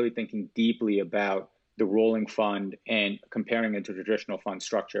time really thinking deeply about the rolling fund and comparing it to traditional fund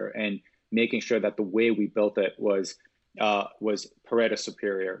structure and making sure that the way we built it was was Pareto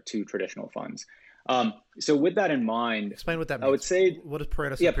superior to traditional funds. So with that in mind, explain what that means. I would say, what is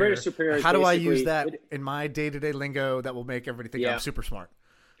Pareto superior? Yeah, Pareto superior. How do I use that in my day-to-day lingo that will make everybody think I'm super smart?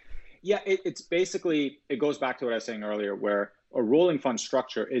 Yeah, it's basically, it goes back to what I was saying earlier, where a rolling fund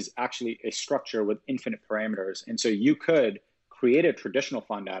structure is actually a structure with infinite parameters. And so you could create a traditional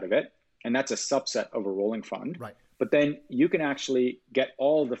fund out of it, and that's a subset of a rolling fund. Right. But then you can actually get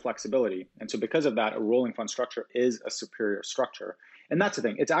all of the flexibility. And so because of that, a rolling fund structure is a superior structure. And that's the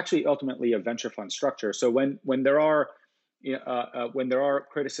thing. It's actually ultimately a venture fund structure. So when there are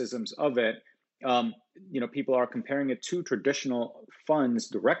criticisms of it, people are comparing it to traditional funds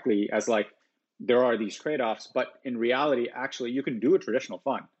directly as like there are these trade-offs, but in reality, actually, you can do a traditional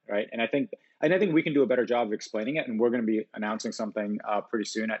fund, right? And I think we can do a better job of explaining it. And we're going to be announcing something pretty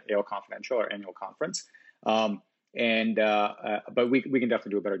soon at AO Confidential, our annual conference. But we can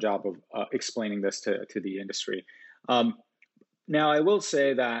definitely do a better job of explaining this to the industry. Now, I will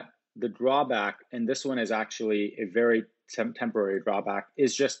say that the drawback, and this one is actually a very temporary drawback,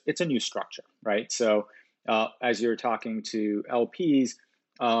 is just it's a new structure, right? So as you're talking to LPs,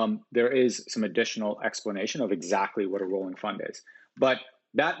 there is some additional explanation of exactly what a rolling fund is. But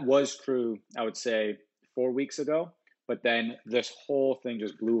that was true, I would say, 4 weeks ago. But then this whole thing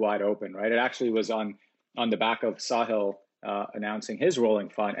just blew wide open, right? It actually was on the back of Sahil announcing his rolling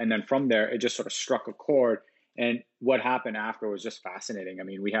fund. And then from there, it just sort of struck a chord. And what happened after was just fascinating. I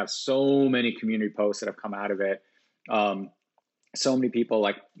mean, we have so many community posts that have come out of it. So many people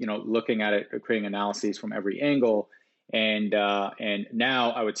looking at it, creating analyses from every angle. And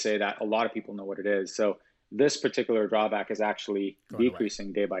now I would say that a lot of people know what it is. So this particular drawback is actually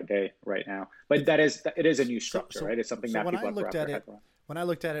decreasing day by day right now. But it is a new structure, right? It's something that people have to wrap their head around. When I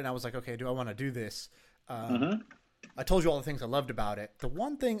looked at it and I was like, okay, do I want to do this? I told you all the things I loved about it. The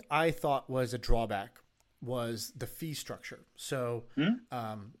one thing I thought was a drawback was the fee structure. So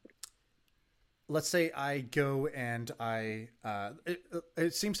let's say I go and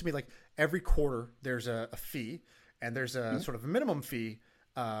it seems to me like every quarter there's a fee, and there's a sort of a minimum fee,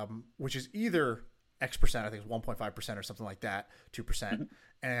 which is either X percent, I think it's 1.5% or something like that, 2%,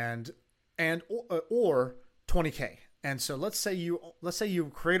 or 20K. And so let's say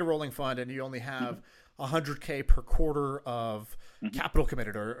you create a rolling fund and you only have 100K per quarter of capital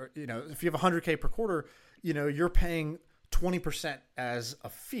committed, or if you have 100K per quarter, you're paying 20% as a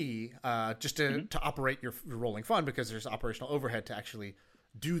fee just to operate your rolling fund, because there's operational overhead to actually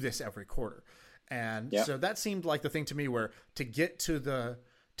do this every quarter. And so that seemed like the thing to me, where to get to the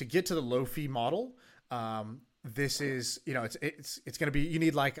low fee model, this is, it's going to be, you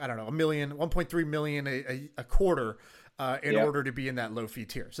need like, I don't know, 1.3 million a quarter in order to be in that low fee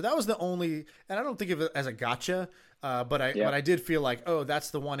tier. So that was the only, and I don't think of it as a gotcha, but I did feel like, oh, that's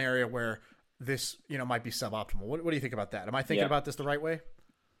the one area where this, might be suboptimal. What do you think about that? Am I thinking about this the right way?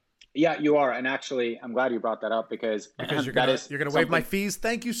 Yeah, you are. And actually, I'm glad you brought that up because you're going to waive my fees.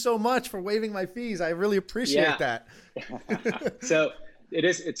 Thank you so much for waiving my fees. I really appreciate that. So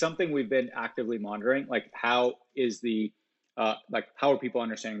it's something we've been actively monitoring. Like, how is how are people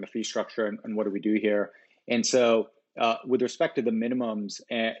understanding the fee structure, and what do we do here? And so with respect to the minimums,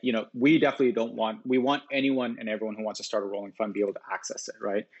 we definitely we want anyone and everyone who wants to start a rolling fund be able to access it,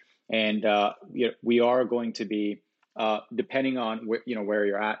 right? And we are going to be, depending on where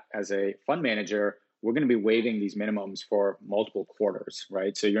you're at as a fund manager, we're going to be waiving these minimums for multiple quarters,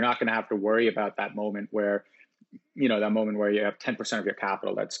 right? So you're not going to have to worry about that moment where you have 10% of your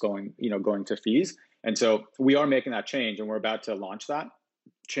capital that's going to fees. And so we are making that change, and we're about to launch that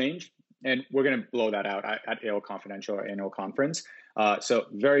change, and we're going to blow that out at AO Confidential, our annual conference. So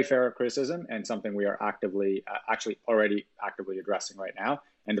very fair criticism, and something we are actually already actively addressing right now.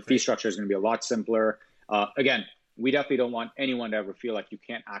 And the fee structure is going to be a lot simpler. Again, we definitely don't want anyone to ever feel like you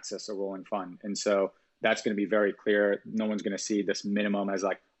can't access a rolling fund. And so that's going to be very clear. No one's going to see this minimum as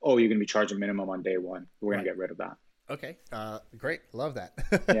like, oh, you're going to be charging minimum on day one. We're going to get rid of that. Okay. Great. Love that.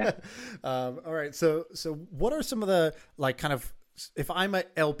 Yeah. All right. So what are some of the kind of, if I'm an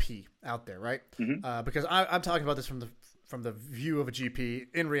LP out there, right? Because I'm talking about this from the view of a GP.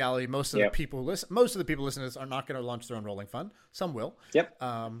 In reality, most of the people listening to this are not going to launch their own rolling fund. Some will. Yep.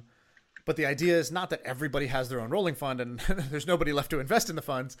 But the idea is not that everybody has their own rolling fund and there's nobody left to invest in the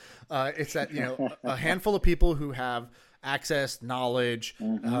funds. It's that, a handful of people who have access, knowledge,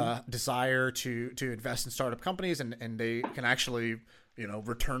 desire to invest in startup companies, and they can actually,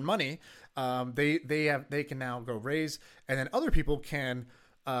 return money. They can now go raise, and then other people can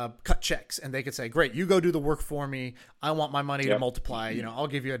cut checks, and they could say, great, you go do the work for me. I want my money to multiply. I'll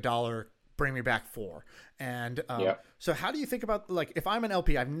give you $1, bring me back 4. And so how do you think about, if I'm an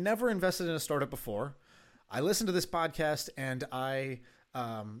LP, I've never invested in a startup before. I listen to this podcast and I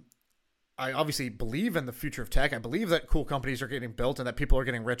obviously believe in the future of tech. I believe that cool companies are getting built and that people are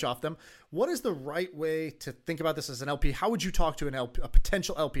getting rich off them. What is the right way to think about this as an LP? How would you talk to a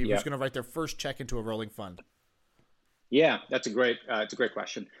potential LP who's going to write their first check into a rolling fund? Yeah, that's it's a great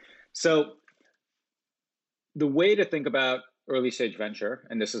question. So the way to think about early stage venture,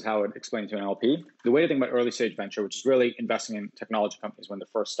 and this is how it explains to an LP, the way to think about early stage venture, which is really investing in technology companies when they're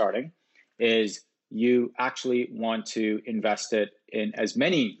first starting, is you actually want to invest it in as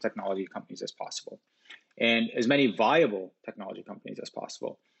many technology companies as possible and as many viable technology companies as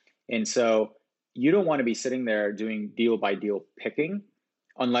possible. And so you don't want to be sitting there doing deal by deal picking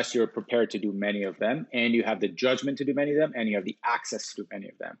unless you're prepared to do many of them and you have the judgment to do many of them and you have the access to do many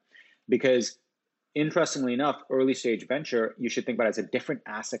of them. Because interestingly enough, early stage venture, you should think about it as a different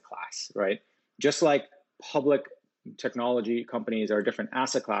asset class, right? Just like public technology companies are a different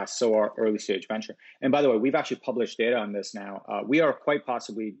asset class, so are early stage venture. And by the way, we've actually published data on this now. We are quite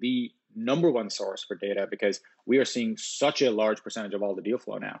possibly the number one source for data because we are seeing such a large percentage of all the deal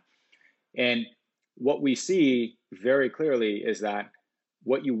flow now. And what we see very clearly is that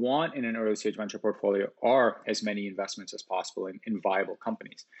what you want in an early stage venture portfolio are as many investments as possible in viable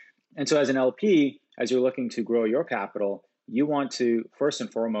companies. And so as an LP, as you're looking to grow your capital, you want to first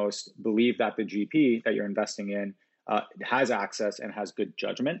and foremost believe that the GP that you're investing in has access and has good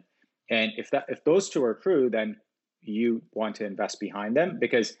judgment. And if those two are true, then you want to invest behind them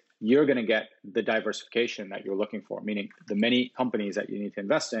because you're going to get the diversification that you're looking for, meaning the many companies that you need to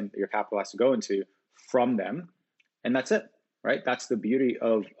invest in, that your capital has to go into from them. And that's it, right? That's the beauty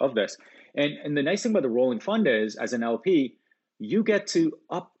of this. And the nice thing about the rolling fund is, as an LP, you get to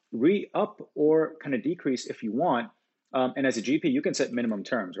re-up or kind of decrease if you want. And as a GP, you can set minimum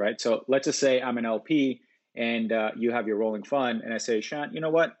terms, right? So let's just say I'm an LP and you have your rolling fund, and I say, Sean, you know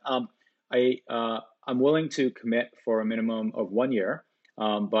what? I'm willing to commit for a minimum of 1 year,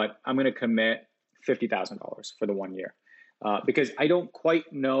 but I'm going to commit $50,000 for the 1 year because I don't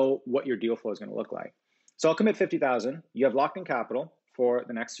quite know what your deal flow is going to look like. So I'll commit $50,000. You have locked in capital for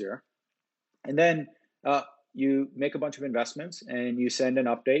the next year, and then you make a bunch of investments and you send an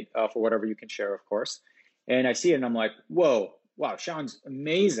update for whatever you can share, of course. And I see it and I'm like, whoa, wow, Sean's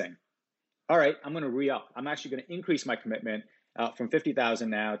amazing. All right, I'm going to re-up. I'm actually going to increase my commitment from 50,000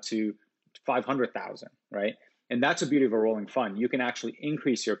 now to 500,000, right? And that's the beauty of a rolling fund. You can actually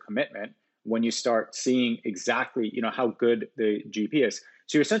increase your commitment when you start seeing exactly, how good the GP is.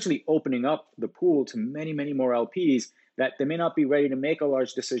 So you're essentially opening up the pool to many, many more LPs that they may not be ready to make a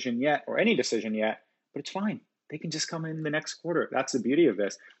large decision yet or any decision yet, but it's fine. They can just come in the next quarter. That's the beauty of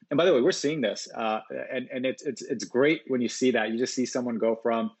this. And by the way, we're seeing this, and it's great when you see that. You just see someone go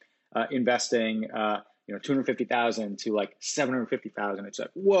from investing, 250,000 to like 750,000. It's like,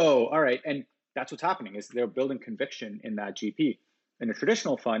 whoa, all right. And that's what's happening is they're building conviction in that GP. In a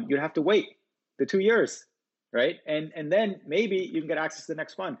traditional fund, you'd have to wait the 2 years, right? And then maybe you can get access to the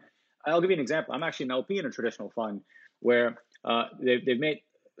next fund. I'll give you an example. I'm actually an LP in a traditional fund where they've made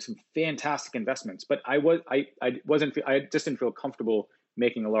some fantastic investments, but I just didn't feel comfortable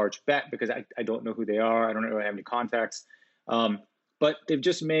making a large bet because I don't know who they are. I don't really have any context. But they've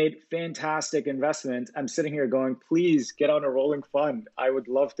just made fantastic investments. I'm sitting here going, please get on a rolling fund. I would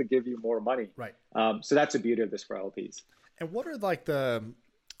love to give you more money. Right. So that's the beauty of this for LPs. And what are like the,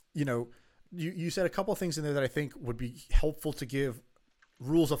 you said a couple of things in there that I think would be helpful to give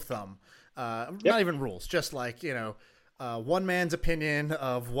rules of thumb. Not even rules, just like, one man's opinion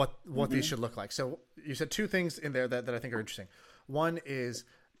of what these should look like. So you said two things in there that I think are interesting. One is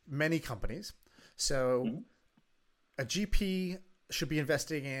many companies. So a GP should be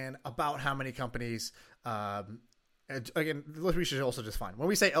investing in about how many companies. Again, we should also just define. When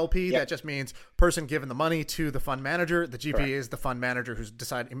we say LP, that just means person giving the money to the fund manager. The GP is the fund manager who's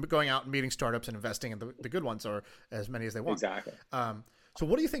deciding, going out and meeting startups and investing in the good ones or as many as they want. Exactly. So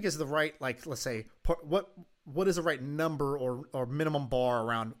what do you think is the right, let's say, what is the right number or minimum bar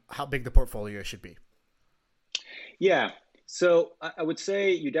around how big the portfolio should be? Yeah. So I would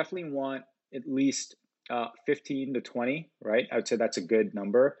say you definitely want at least 15 to 20, right? I would say that's a good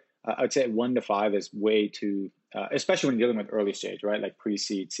number. I would say 1 to 5 is way too, especially when you're dealing with early stage, right? Like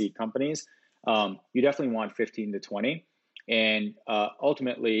pre-seed, seed companies. You definitely want 15 to 20. And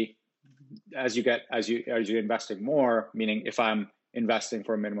ultimately, as you're investing more, meaning if I'm investing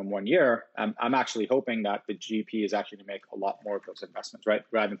for a minimum 1 year, I'm actually hoping that the GP is actually going to make a lot more of those investments, right?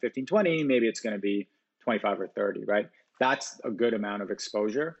 Rather than 15, 20, maybe it's going to be 25 or 30, right? That's a good amount of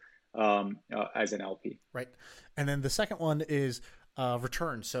exposure as an LP. Right. And then the second one is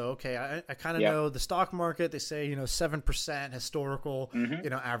return. So, okay, I kind of know the stock market, they say, 7% historical,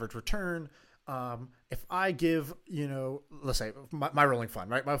 average return. if I give, let's say my rolling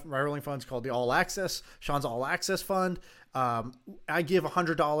fund, right? My rolling fund's called the All Access, Sean's All Access Fund. I give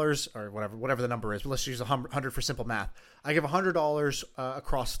 $100 or whatever the number is, but let's use 100 for simple math. I give $100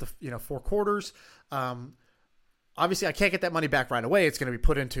 across the 4 quarters. Obviously, I can't get that money back right away. It's going to be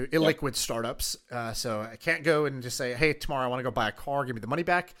put into illiquid startups. So I can't go and just say, hey, tomorrow I want to go buy a car. Give me the money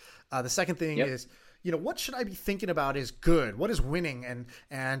back. The second thing is, what should I be thinking about is good? What is winning?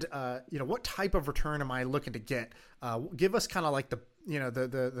 And what type of return am I looking to get? Give us kind of like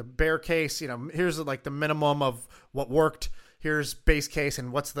the bear case. Here's like the minimum of what worked. Here's base case,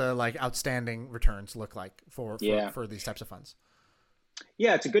 and what's the like outstanding returns look like for these types of funds?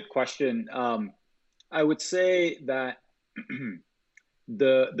 Yeah, it's a good question. I would say that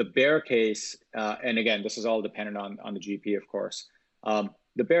the bear case, and again, this is all dependent on the GP, of course.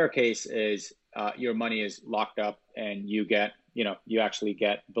 The bear case is your money is locked up and you actually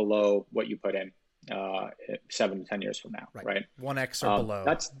get below what you put in 7 to 10 years from now, right? 1x or below.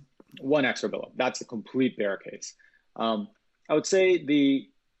 That's 1x or below. That's a complete bear case. I would say the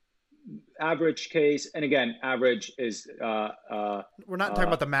average case, and again, average is we're not talking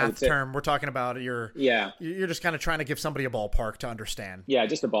about the math term. We're talking about you're just kind of trying to give somebody a ballpark to understand. Yeah,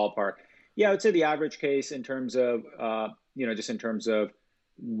 just a ballpark. Yeah, I would say the average case in terms of just in terms of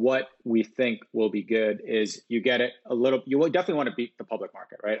what we think will be good is you get it a little. You will definitely want to beat the public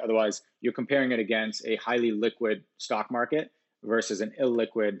market, right? Otherwise, you're comparing it against a highly liquid stock market versus an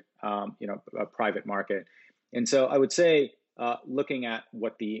illiquid, a private market. And so I would say looking at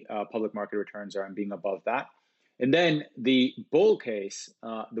what the public market returns are and being above that. And then the bull case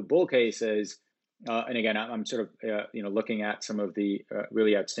is, and again, I'm sort of, looking at some of the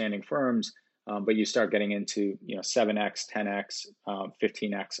really outstanding firms, but you start getting into, 7x, 10x,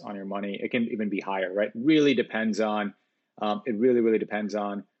 15x on your money. It can even be higher, right? It really depends on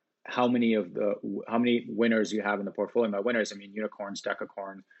how many winners you have in the portfolio. And by winners, I mean unicorns,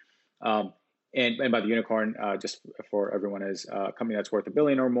 decacorns. And by the unicorn, just for everyone, is a company that's worth $1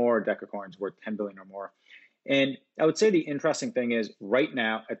 billion or more, decacorns worth $10 billion or more. And I would say the interesting thing is right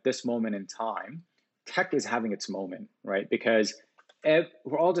now, at this moment in time, tech is having its moment, right? Because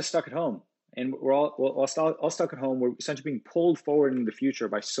we're all just stuck at home, and we're all stuck at home. We're essentially being pulled forward into the future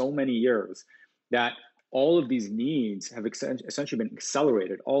by so many years that all of these needs have essentially been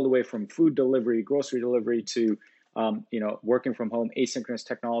accelerated all the way from food delivery, grocery delivery to working from home, asynchronous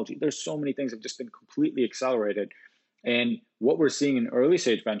technology. There's so many things that have just been completely accelerated. And what we're seeing in early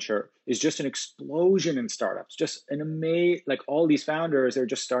stage venture is just an explosion in startups, just an amazing, like all these founders are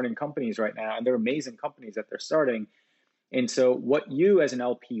just starting companies right now, and they're amazing companies that they're starting. And so what you as an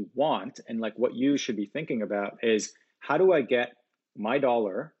LP want, and like what you should be thinking about, is how do I get my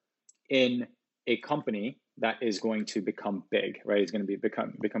dollar in a company that is going to become big, right? It's going to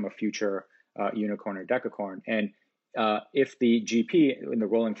become a future unicorn or decacorn. And if the GP in the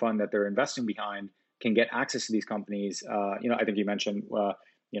rolling fund that they're investing behind can get access to these companies, I think you mentioned,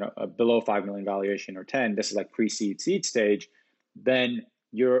 below 5 million valuation or 10, this is like pre-seed, seed stage, then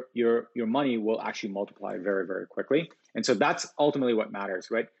your money will actually multiply very, very quickly. And so that's ultimately what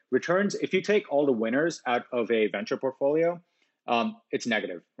matters, right? Returns, if you take all the winners out of a venture portfolio, it's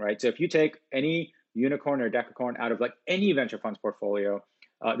negative, right? So if you take any unicorn or decacorn out of like any venture fund's portfolio,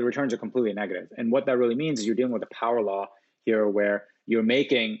 the returns are completely negative. And what that really means is you're dealing with a power law here where you're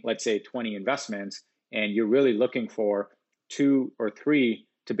making, let's say, 20 investments, and you're really looking for 2 or 3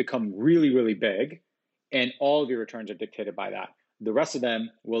 to become really, really big. And all of your returns are dictated by that. The rest of them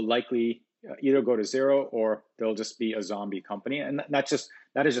will likely either go to zero or they'll just be a zombie company. And that is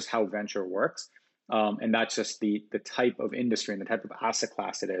just how venture works. And that's just the type of industry and the type of asset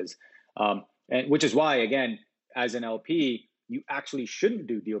class it is. And which is why, again, as an LP, you actually shouldn't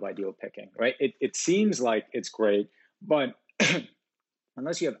do deal by deal picking, right? It seems like it's great, but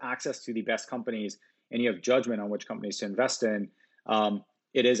unless you have access to the best companies and you have judgment on which companies to invest in,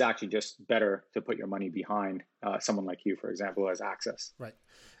 it is actually just better to put your money behind someone like you, for example, who has access. Right.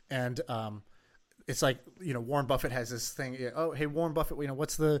 And it's like, Warren Buffett has this thing. Oh, hey, Warren Buffett,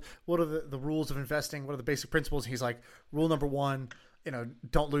 what are the rules of investing? What are the basic principles? He's like, rule number 1,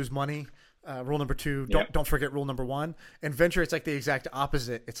 don't lose money. Rule number 2, don't forget rule number 1. And venture, it's like the exact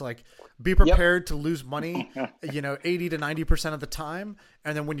opposite. It's like, be prepared to lose money, 80 to 90% of the time.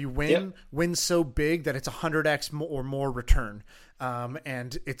 And then when you win so big that it's 100x or more return.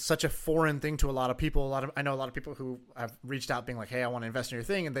 And it's such a foreign thing to a lot of people. I know a lot of people who have reached out being like, hey, I want to invest in your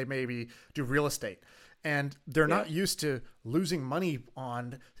thing. And they maybe do real estate. and they're not used to losing money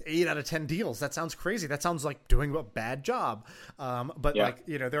on 8 out of 10 deals. That sounds crazy. That sounds like doing a bad job. But like,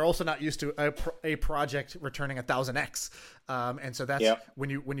 they're also not used to a project returning 1,000x. And so that's when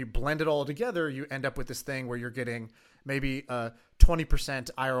you blend it all together, you end up with this thing where you're getting maybe a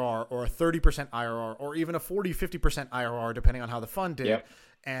 20% IRR or a 30% IRR or even a 40-50% IRR, depending on how the fund did. Yep.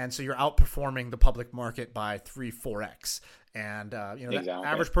 And so you're outperforming the public market by 3-4x. And the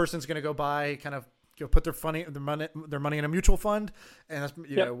average person's going to go buy kind of put their money in a mutual fund, and that's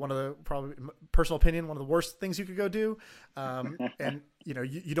one of the, probably personal opinion, one of the worst things you could go do. And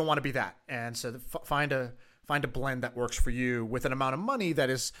you don't want to be that. And so find a blend that works for you with an amount of money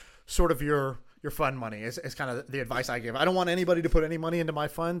that is sort of your fund money is kind of the advice I give. I don't want anybody to put any money into my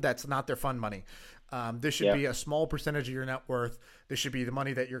fund that's not their fund money. This should be a small percentage of your net worth. This should be the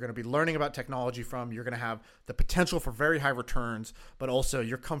money that you're going to be learning about technology from. You're going to have the potential for very high returns, but also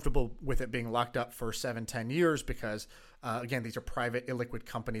you're comfortable with it being locked up for 7-10 years because, again, these are private, illiquid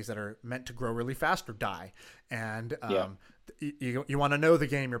companies that are meant to grow really fast or die. And you want to know the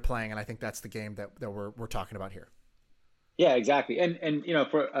game you're playing, and I think that's the game that we're talking about here. Yeah, exactly. And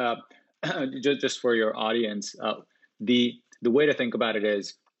for just for your audience, the way to think about it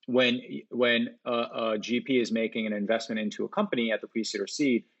is when a GP is making an investment into a company at the pre-seed or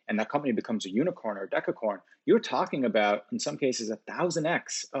seed, and that company becomes a unicorn or a decacorn, you're talking about, in some cases,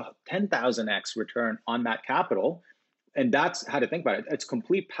 1,000x, 10,000x return on that capital. And that's how to think about it. It's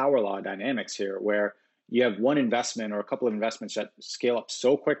complete power law dynamics here, where you have one investment or a couple of investments that scale up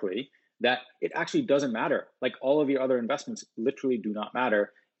so quickly that it actually doesn't matter. Like, all of your other investments literally do not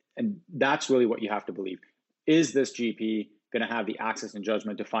matter. And that's really what you have to believe. Is this GP going to have the access and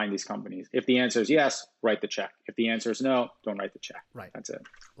judgment to find these companies? If the answer is yes, write the check. If the answer is no, don't write the check. Right. That's it.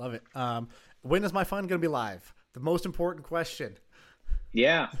 Love it. When is my fund going to be live? The most important question.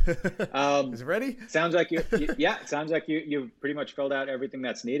 Yeah. Is it ready? Sounds like it sounds like you've pretty much filled out everything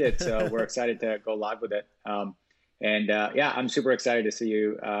that's needed. So we're excited to go live with it. I'm super excited to see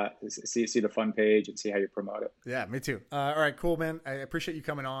you see the fun page and see how you promote it. Yeah, me too. All right, cool, man. I appreciate you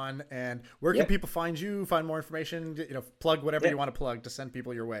coming on. And where can people find you? Find more information? Plug whatever you want to plug to send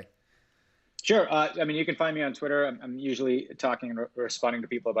people your way. Sure. You can find me on Twitter. I'm usually talking and responding to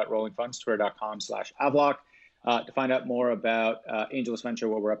people about rolling funds. Twitter.com/Avlok. To find out more about AngelList Venture,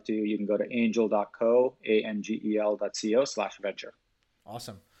 what we're up to, you can go to angel.co, angel.co/venture.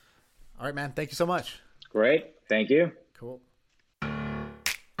 Awesome. All right, man. Thank you so much. Great. Thank you. Cool.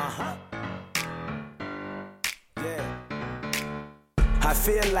 Yeah. I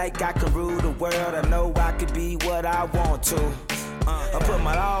feel like I can rule the world. I know I could be what I want to. I put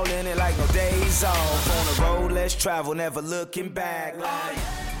my all in it like no days off. On the road, let's travel, never looking back.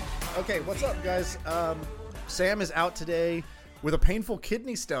 Okay, what's up, guys? Sam is out today with a painful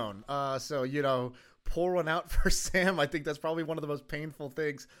kidney stone. So, pour one out for Sam. I think that's probably one of the most painful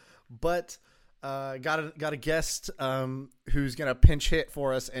things. But got a guest who's going to pinch hit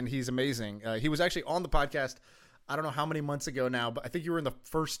for us, and he's amazing. He was actually on the podcast, I don't know how many months ago now, but I think you were in the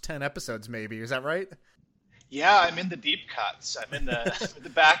first 10 episodes maybe. Is that right? Yeah, I'm in the deep cuts. I'm in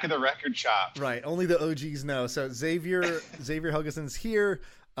the back of the record shop. Right. Only the OGs know. So Xavier Helgesen's here.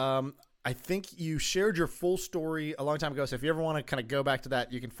 I think you shared your full story a long time ago. So if you ever want to kind of go back to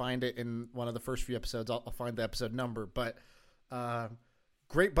that, you can find it in one of the first few episodes. I'll find the episode number. But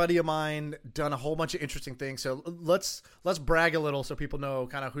great buddy of mine, done a whole bunch of interesting things. So let's brag a little so people know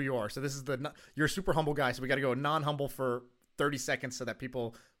kind of who you are. So this is you're a super humble guy. So we got to go non-humble for 30 seconds so that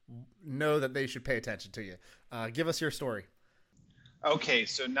people know that they should pay attention to you. Give us your story. Okay,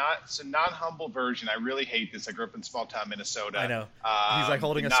 so non-humble version. I really hate this. I grew up in small town Minnesota. I know. He's like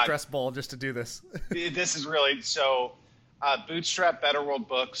holding a stress ball just to do this. This is really so. Bootstrap Better World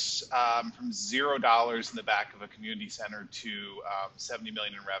Books from $0 in the back of a community center to $70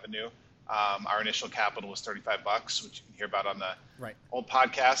 million in revenue. Our initial capital was $35, which you can hear about on the old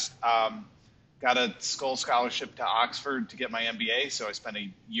podcast. Got a Skoll scholarship to Oxford to get my MBA, so I spent a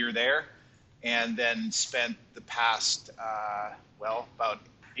year there, and then spent the past about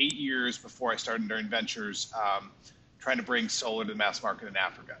 8 years before I started Enduring Ventures trying to bring solar to the mass market in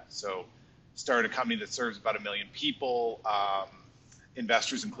Africa. So started a company that serves about 1 million people.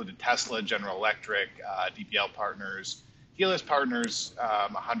 Investors included Tesla, General Electric, DPL Partners, Helios Partners,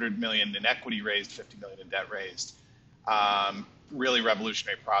 100 million in equity raised, 50 million in debt raised. Really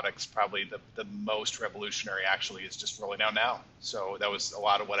revolutionary products. Probably the most revolutionary actually is just rolling out now. So that was a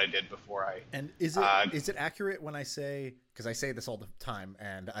lot of what I did before I. And is it accurate when I say, because I say this all the time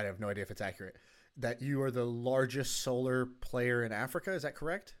and I have no idea if it's accurate, that you are the largest solar player in Africa? Is that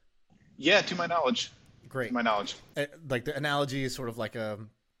correct? Yeah, to my knowledge. Great. To my knowledge. Like the analogy is sort of like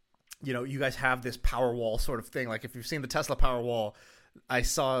you guys have this Powerwall sort of thing. Like if you've seen the Tesla Powerwall, I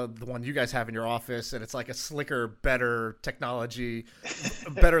saw the one you guys have in your office, and it's like a slicker, better technology,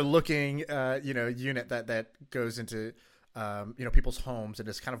 better looking, unit that goes into, people's homes, and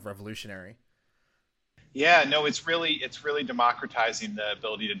it's kind of revolutionary. Yeah, no, it's really democratizing the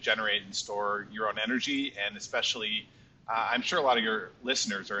ability to generate and store your own energy, and especially, I'm sure a lot of your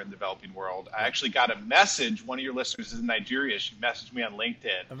listeners are in the developing world. I actually got a message. One of your listeners is in Nigeria. She messaged me on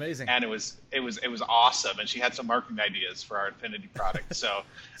LinkedIn. Amazing. And it was awesome. And she had some marketing ideas for our Infinity product. So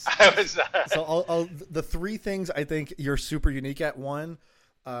I was. So the three things I think you're super unique at. One,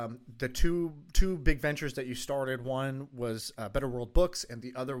 the two big ventures that you started. One was Better World Books, and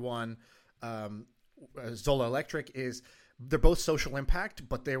the other one, Zola Electric, they're both social impact,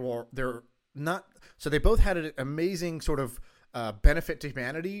 but they're not. So they both had an amazing sort of benefit to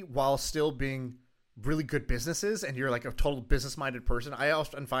humanity while still being really good businesses. And you're like a total business minded person. I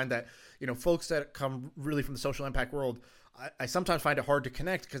often find that, folks that come really from the social impact world, I sometimes find it hard to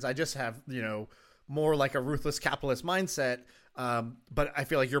connect because I just have, more like a ruthless capitalist mindset. But I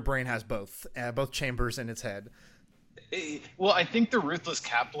feel like your brain has both chambers in its head. Well, I think the ruthless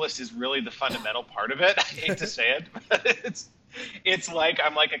capitalist is really the fundamental part of it. I hate to say it, but it's like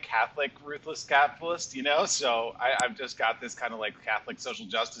I'm like a Catholic ruthless capitalist, So I've just got this kind of like Catholic social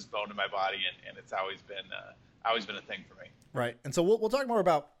justice bone in my body, and it's always been a thing for me. Right, and so we'll talk more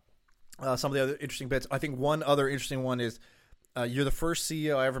about some of the other interesting bits. I think one other interesting one is you're the first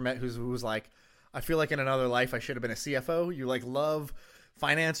CEO I ever met who was like, I feel like in another life I should have been a CFO. You like love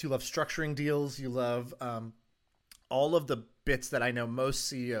finance, you love structuring deals, you love all of the bits that I know most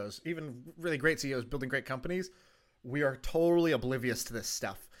CEOs, even really great CEOs building great companies, we are totally oblivious to this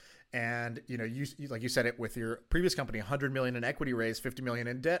stuff. And, you like you said it with your previous company, 100 million in equity raised, 50 million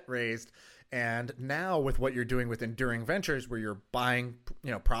in debt raised. And now with what you're doing with Enduring Ventures, where you're buying,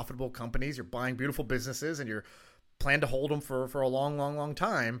 profitable companies, you're buying beautiful businesses, and you're plan to hold them for a long, long, long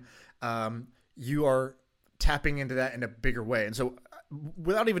time. You are tapping into that in a bigger way. And so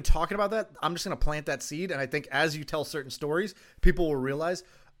without even talking about that, I'm just going to plant that seed. And I think as you tell certain stories, people will realize,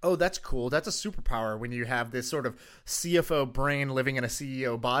 oh, that's cool. That's a superpower when you have this sort of CFO brain living in a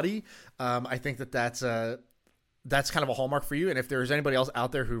CEO body. I think that's kind of a hallmark for you. And if there's anybody else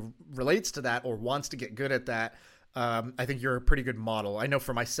out there who relates to that or wants to get good at that, I think you're a pretty good model. I know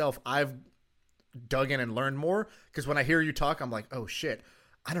for myself, I've dug in and learned more because when I hear you talk, I'm like, oh shit,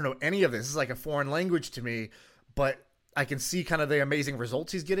 I don't know any of this. This is like a foreign language to me, but I can see kind of the amazing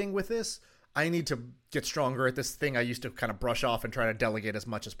results he's getting with this. I need to get stronger at this thing I used to kind of brush off and try to delegate as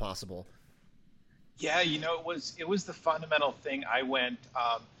much as possible. Yeah, it was the fundamental thing.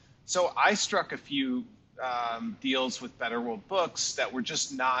 So I struck a few deals with Better World Books that were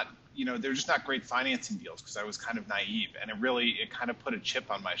just not, they're just not great financing deals because I was kind of naive, and it kind of put a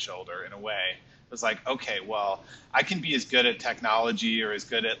chip on my shoulder in a way. It was like, okay, well, I can be as good at technology or as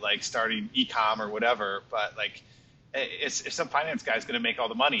good at like starting e-com or whatever, but like, if some finance guy is going to make all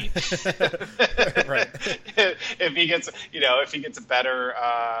the money, right? if he gets a better,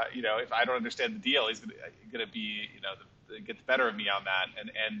 if I don't understand the deal, he's going to be, get the better of me on that.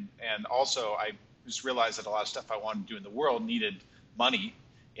 And also I just realized that a lot of stuff I wanted to do in the world needed money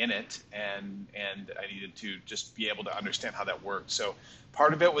in it, and I needed to just be able to understand how that worked. So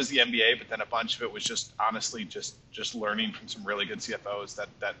part of it was the MBA, but then a bunch of it was just honestly just learning from some really good CFOs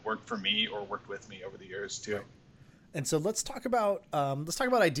that worked for me or worked with me over the years too. Right. And so let's talk about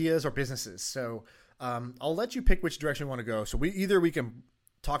ideas or businesses. So I'll let you pick which direction you want to go. So we can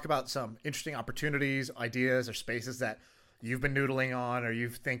talk about some interesting opportunities, ideas, or spaces that you've been noodling on, or you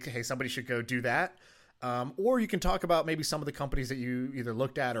think, hey, somebody should go do that. Or you can talk about maybe some of the companies that you either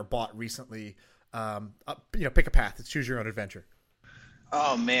looked at or bought recently. Pick a path. Let's choose your own adventure.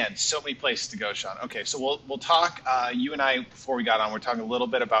 Oh man, so many places to go, Sean. Okay, so we'll talk. You and I, before we got on, we're talking a little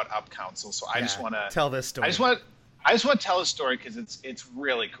bit about Up Council. So I just want to tell this story. I just want to tell a story because it's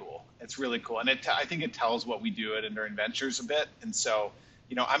really cool. It's really cool, and I think it tells what we do at Enduring Ventures a bit. And so,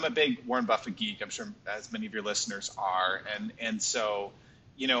 I'm a big Warren Buffett geek. I'm sure as many of your listeners are, and so,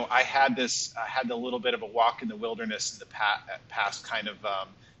 I had a little bit of a walk in the wilderness in the past kind of,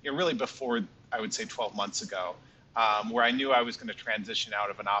 really before I would say 12 months ago, where I knew I was going to transition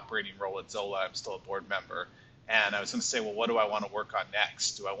out of an operating role at Zola. I'm still a board member, and I was going to say, well, what do I want to work on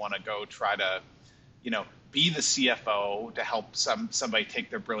next? Do I want to go try to, be the CFO to help somebody take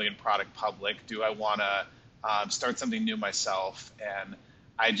their brilliant product public? Do I want to start something new myself? And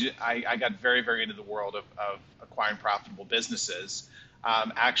I got very, very into the world of acquiring profitable businesses.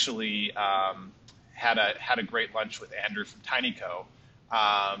 Had a great lunch with Andrew from TinyCo.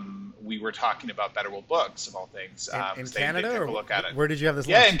 We were talking about Better World Books of all things. In Canada, or look at it. Where did you have this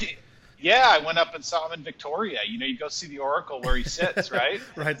lunch? Yeah, I went up and saw him in Victoria. You go see the Oracle where he sits, right?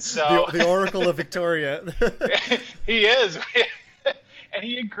 Right. So the Oracle of Victoria. he is. And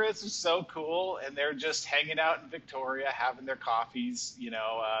he and Chris are so cool, and they're just hanging out in Victoria, having their coffees,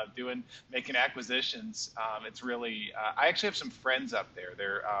 making acquisitions. It's really. I actually have some friends up there.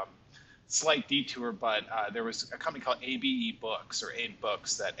 They're slight detour, but there was a company called ABE Books or Abe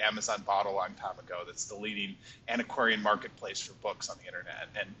Books that Amazon bought a long time ago. That's the leading antiquarian marketplace for books on the internet,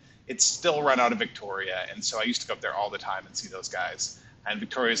 and it's still run out of Victoria. And so I used to go up there all the time and see those guys. And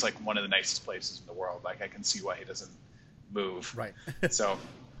Victoria is like one of the nicest places in the world. Like I can see why he doesn't move. Right.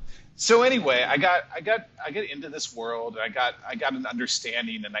 So anyway, I got into this world. I got an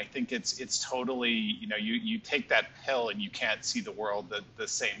understanding, and I think it's totally, you take that pill and you can't see the world the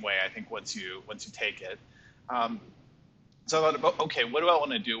same way. I think once you take it. So I thought, okay, what do I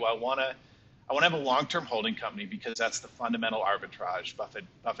want to do? I want to have a long-term holding company because that's the fundamental arbitrage.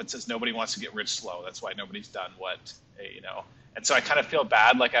 Buffett says nobody wants to get rich slow. That's why nobody's done what. And so I kind of feel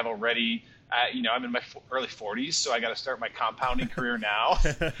bad, like I've already. I'm in my early 40s, so I got to start my compounding career now.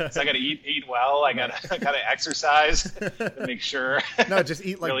 So I got to eat well. I got to exercise to make sure. No, just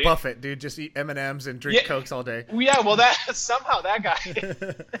eat like really? Buffett, dude. Just eat M&Ms and drink Cokes all day. Yeah, well, that guy,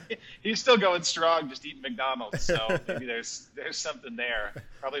 he's still going strong, just eating McDonald's. So maybe there's something there.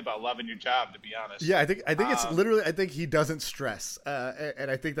 Probably about loving your job, to be honest. Yeah, I think it's literally. I think he doesn't stress, and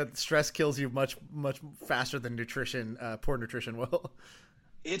I think that stress kills you much faster than poor nutrition will.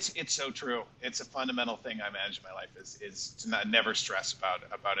 It's so true. It's a fundamental thing I manage in my life is to never stress about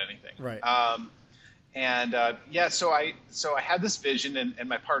anything. Right. So I had this vision, and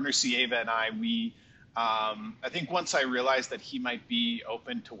my partner Xavier and I think once I realized that he might be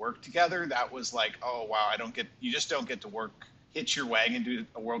open to work together, that was like, oh wow, you just don't get to hitch your wagon to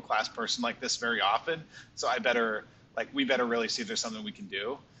a world-class person like this very often. So we better really see if there's something we can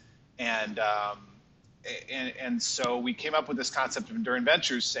do. And so we came up with this concept of Enduring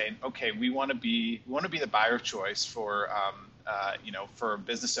Ventures, saying, okay, we want to be the buyer of choice for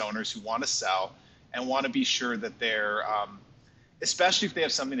business owners who want to sell and want to be sure that they're, especially if they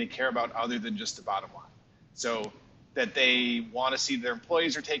have something they care about other than just the bottom line. So that they want to see their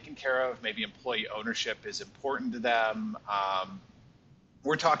employees are taken care of. Maybe employee ownership is important to them.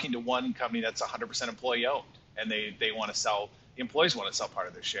 We're talking to one company that's 100% employee owned, and they want to sell. The employees want to sell part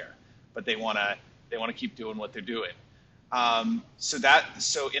of their share, but they want to keep doing what they're doing.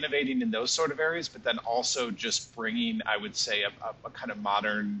 So innovating in those sort of areas, but then also just bringing, I would say, a kind of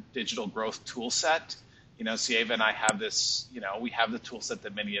modern digital growth tool set. Xavier and I have this, we have the tool set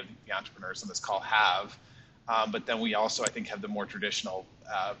that many of the entrepreneurs on this call have, but then we also, I think, have the more traditional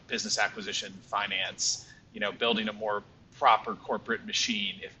business acquisition, finance, building a more proper corporate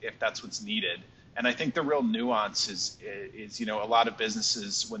machine if that's what's needed. And I think the real nuance is a lot of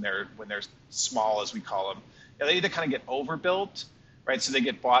businesses when they're small, as we call them, they either kind of get overbuilt, right? So they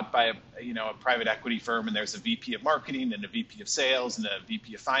get bought by a private equity firm, and there's a VP of marketing and a VP of sales and a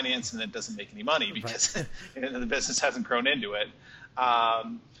VP of finance, and it doesn't make any money because the business hasn't grown into it.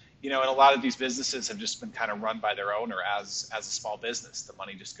 And a lot of these businesses have just been kind of run by their owner as a small business. The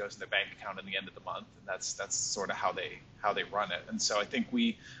money just goes in their bank account at the end of the month, and that's sort of how they run it. And so I think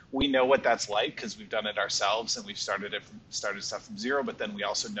we know what that's like because we've done it ourselves, and we've started stuff from zero. But then we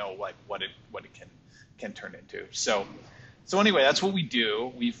also know like what it can turn into. So anyway, that's what we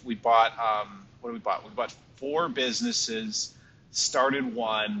do. We bought what did we bought? We bought 4 businesses, started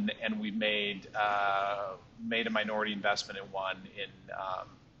one, and we made a minority investment in one in.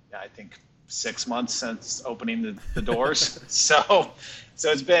 I think 6 months since opening the doors. so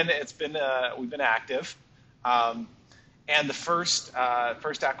it's been we've been active. And the first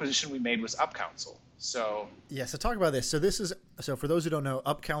acquisition we made was UpCounsel. So talk about this. So for those who don't know,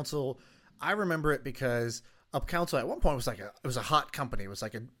 UpCounsel, I remember it because UpCounsel at one point was a hot company. It was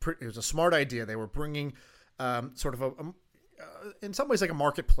a smart idea. They were bringing sort of in some ways like a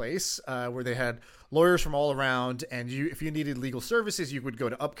marketplace where they had lawyers from all around, and if you needed legal services, you would go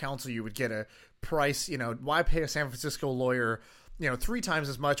to UpCounsel. You would get a price. Why pay a San Francisco lawyer 3 times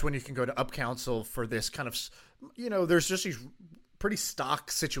as much when you can go to UpCounsel for this kind of there's just these pretty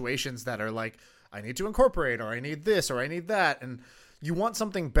stock situations that are like, I need to incorporate, or I need this, or I need that, and you want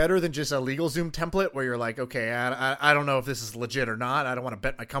something better than just a LegalZoom template where you're like, okay, I don't know if this is legit or not. I don't want to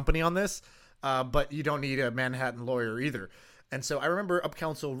bet my company on this, but you don't need a Manhattan lawyer either. And so I remember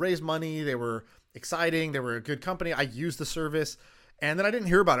UpCounsel raised money. They were exciting. They were a good company. I used the service. And then I didn't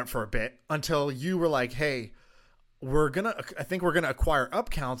hear about it for a bit until you were like, hey, I think we're going to acquire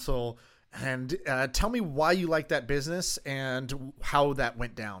UpCounsel. And tell me why you like that business and how that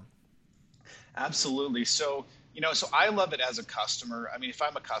went down. Absolutely. So So I love it as a customer. I mean, if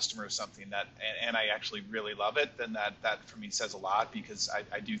I'm a customer of something and I actually really love it, then that for me says a lot, because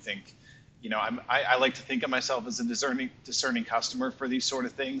I do think, I like to think of myself as a discerning customer for these sort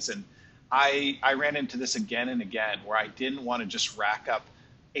of things. And I ran into this again and again, where I didn't want to just rack up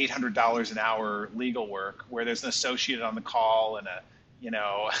 $800 an hour legal work where there's an associate on the call and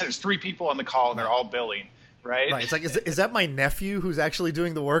there's 3 people on the call and they're all billing. Right. It's like, is that my nephew who's actually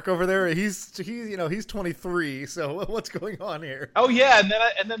doing the work over there? He's 23. So what's going on here? Oh yeah,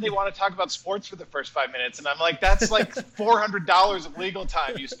 and then they want to talk about sports for the first 5 minutes, and I'm like, that's like $400 of legal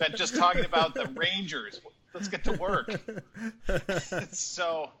time you spent just talking about the Rangers. Let's get to work.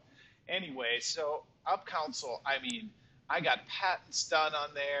 So anyway, so Up Counsel, I mean, I got patents done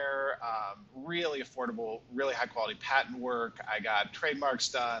on there, really affordable, really high quality patent work. I got trademarks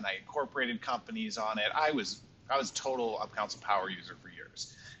done. I incorporated companies on it. I was total Up Counsel power user for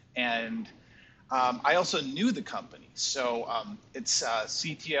years. And I also knew the company. So it's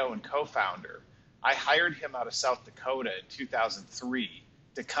CTO and co-founder. I hired him out of South Dakota in 2003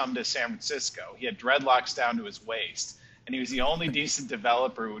 to come to San Francisco. He had dreadlocks down to his waist. And he was the only decent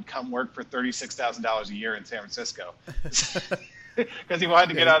developer who would come work for $36,000 a year in San Francisco, because he wanted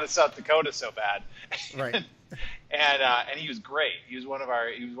to get out of South Dakota so bad. Right. And he was great. He was one of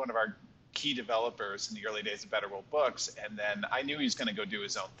our key developers in the early days of Better World Books. And then I knew he was going to go do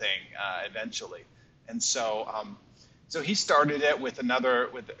his own thing eventually. And so he started it with a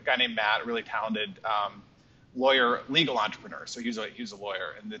guy named Matt, a really talented legal entrepreneur. So he was a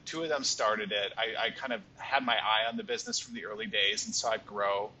lawyer, and the two of them started it. I kind of had my eye on the business from the early days and saw it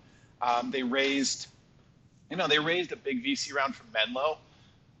grow. They raised a big VC round from Menlo.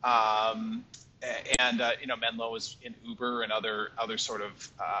 Menlo was in Uber and other sort of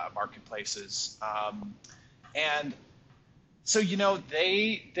marketplaces. And so,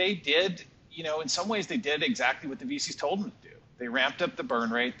 they did, in some ways they did exactly what the VCs told them to do. They ramped up the burn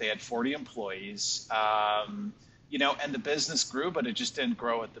rate. They had 40 employees, and the business grew, but it just didn't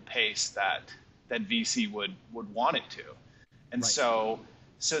grow at the pace that VC would want it to. And right.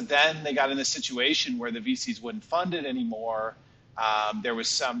 So then they got in a situation where the VCs wouldn't fund it anymore. There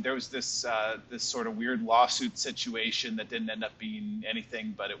was this sort of weird lawsuit situation that didn't end up being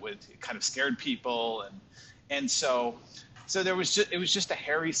anything, but it kind of scared people, and so it was just a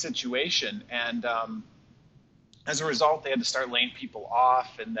hairy situation, and as a result, they had to start laying people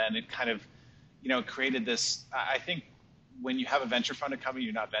off, and then it kind of, created this. I think when you have a venture funded company,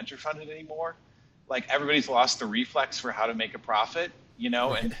 you're not venture funded anymore. Like, everybody's lost the reflex for how to make a profit,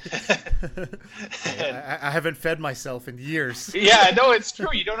 and I haven't fed myself in years. Yeah, no, it's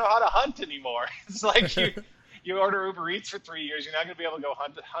true. You don't know how to hunt anymore. It's like you order Uber Eats for 3 years, you're not going to be able to go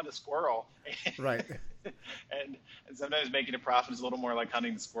hunt a squirrel. Right. and sometimes making a profit is a little more like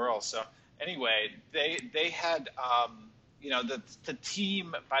hunting the squirrel. So anyway, they had, the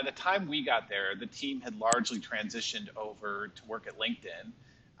team, by the time we got there, the team had largely transitioned over to work at LinkedIn.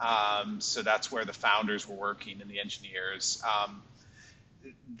 So that's where the founders were working and the engineers.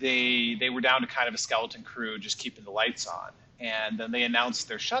 They were down to kind of a skeleton crew, just keeping the lights on. And then they announced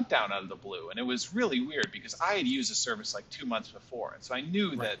their shutdown out of the blue. And it was really weird, because I had used the service like 2 months before. And so I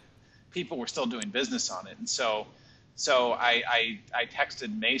knew that people were still doing business on it. And so I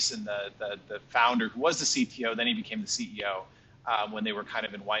texted Mason, the founder, who was the CTO, then he became the CEO, when they were kind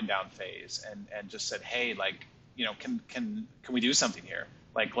of in wind down phase, and just said, hey, like, can we do something here?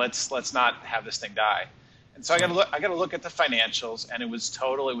 Like, let's not have this thing die. And so I got to look at the financials, and it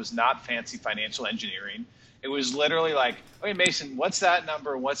was not fancy financial engineering. It was literally like, okay, Mason, what's that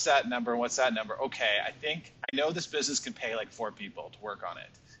number? What's that number? What's that number? Okay, I know this business can pay like 4 people to work on it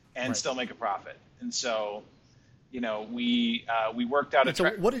and still make a profit. And so, we worked out. So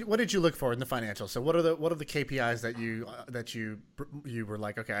what did you look for in the financials? So what are the KPIs that you were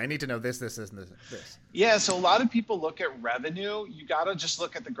like, okay, I need to know this, and this. Yeah. So a lot of people look at revenue. You got to just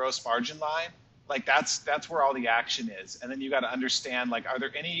look at the gross margin line. Like, that's where all the action is. And then you got to understand, like, are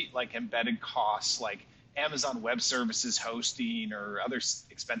there any like embedded costs, like Amazon Web Services hosting or other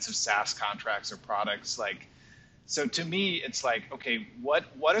expensive SaaS contracts or products? Like, so to me, it's like, okay, what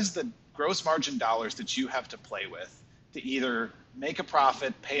is the gross margin dollars that you have to play with to either make a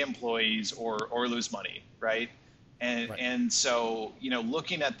profit, pay employees, or lose money, right? And so,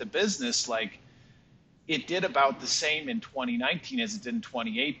 looking at the business, like, it did about the same in 2019 as it did in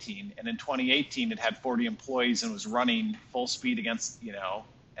 2018. And in 2018, it had 40 employees and was running full speed against, for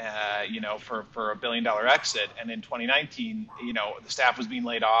 $1 billion exit. And in 2019, the staff was being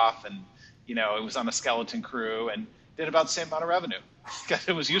laid off, and, it was on a skeleton crew, and did about the same amount of revenue because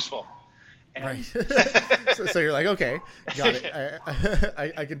it was useful. And Right. So you're like, okay, got it.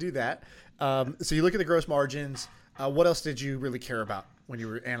 I can do that. So you look at the gross margins. What else did you really care about when you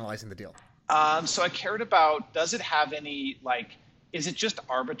were analyzing the deal? So I cared about, does it have any, like, is it just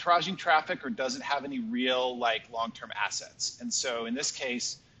arbitraging traffic, or does it have any real, like, long-term assets? And so in this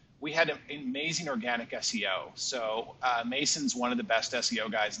case, we had an amazing organic SEO. So Mason's one of the best SEO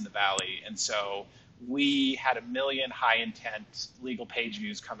guys in the Valley. And so we had 1 million high-intent legal page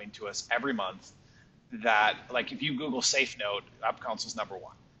views coming to us every month that, like, if you Google Safe Note, UpCounsel's #1.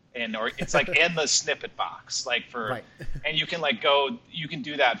 Or it's like in the snippet box, like for, right. And you can you can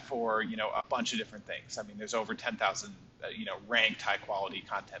do that for, a bunch of different things. I mean, there's over 10,000, ranked high quality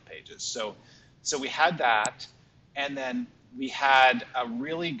content pages. So we had that. And then we had a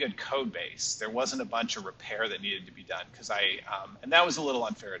really good code base. There wasn't a bunch of repair that needed to be done because and that was a little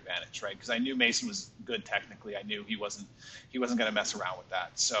unfair advantage, right? Because I knew Mason was good technically. I knew he wasn't going to mess around with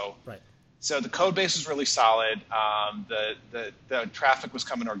that. So, right. So the code base was really solid. The traffic was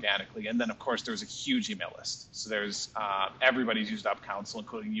coming organically, and then of course there was a huge email list. So there's everybody's used UpCounsel,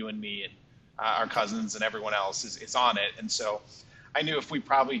 including you and me and our cousins and everyone else is on it. And so I knew if we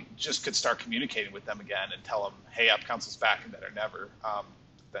probably just could start communicating with them again and tell them, hey, UpCounsel's back and better than ever,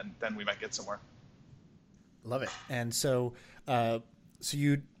 then we might get somewhere. Love it. And so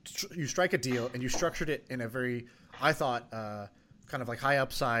you strike a deal and you structured it in a very, I thought, kind of like high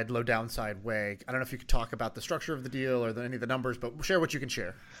upside, low downside way. I don't know if you could talk about the structure of the deal or any of the numbers, but share what you can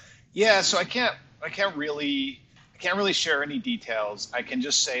share. Yeah, so I can't really share any details. I can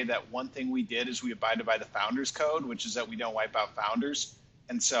just say that one thing we did is we abided by the founders code, which is that we don't wipe out founders.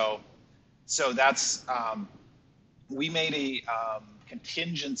 And so that's we made a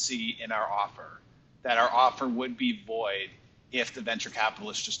contingency in our offer that our offer would be void if the venture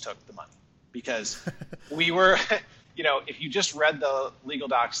capitalists just took the money, because we were if you just read the legal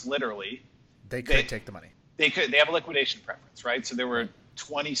docs literally, they could take the money. They have a liquidation preference, right? So there were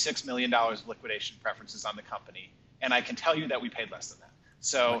 $26 million of liquidation preferences on the company, and I can tell you that we paid less than that.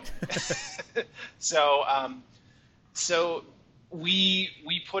 So, right. so we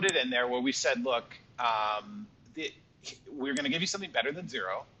put it in there where we said, look, we're going to give you something better than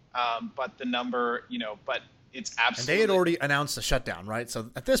zero, but the number, but it's absolutely. And they had already announced a shutdown, right?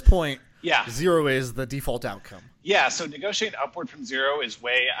 So at this point, yeah, zero is the default outcome. Yeah, so negotiating upward from zero is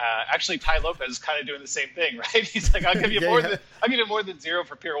way. Actually, Ty Lopez is kind of doing the same thing, right? He's like, I'll give you more than zero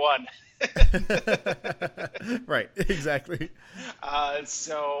for Pier 1. Right, exactly.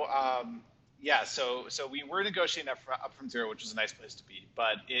 So we were negotiating up from zero, which is a nice place to be,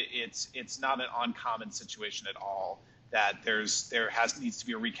 but it's not an uncommon situation at all that needs to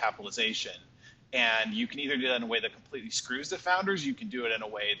be a recapitalization. And you can either do that in a way that completely screws the founders. You can do it in a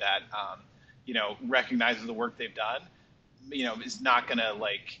way that, recognizes the work they've done, is not going to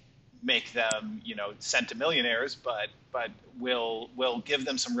make them, centimillionaires, but will give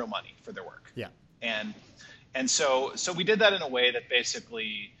them some real money for their work. Yeah. And so we did that in a way that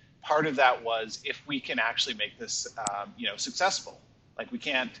basically part of that was if we can actually make this, successful, like we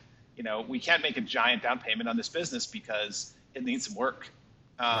can't make a giant down payment on this business because it needs some work.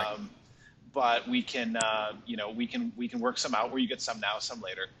 Right. But we can work some out where you get some now, some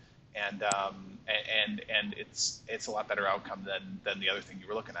later, and it's a lot better outcome than the other thing you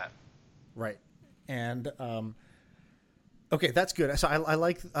were looking at. Right, and okay, that's good. So I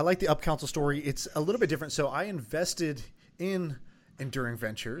like the UpCounsel story. It's a little bit different. So I invested in Enduring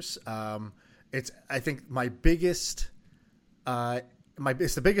Ventures. It's I think my biggest.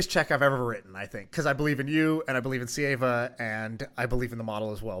 It's the biggest check I've ever written, I think, because I believe in you and I believe in Sieva and I believe in the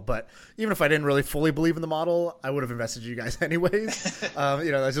model as well. But even if I didn't really fully believe in the model, I would have invested in you guys anyways. I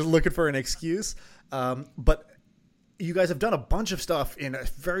was just looking for an excuse. But you guys have done a bunch of stuff in a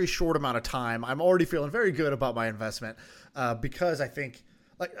very short amount of time. I'm already feeling very good about my investment because I think,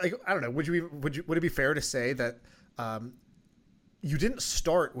 I don't know, would it be fair to say that you didn't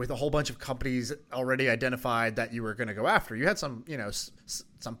start with a whole bunch of companies already identified that you were going to go after? You had some,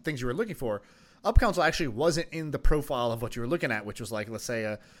 some things you were looking for. UpCounsel actually wasn't in the profile of what you were looking at, which was like, let's say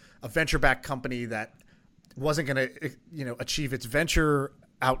a venture-backed company that wasn't going to, achieve its venture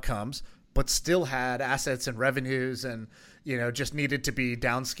outcomes, but still had assets and revenues and, just needed to be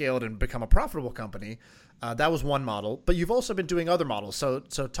downscaled and become a profitable company. That was one model, but you've also been doing other models. So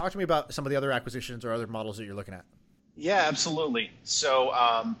talk to me about some of the other acquisitions or other models that you're looking at. Yeah, absolutely. So,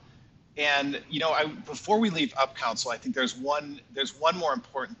 before we leave UpCounsel, I think there's one more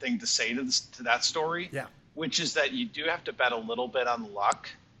important thing to say to that story, yeah, which is that you do have to bet a little bit on luck.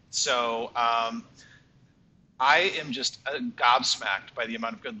 So, I am just gobsmacked by the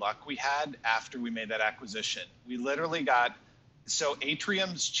amount of good luck we had after we made that acquisition. We literally got So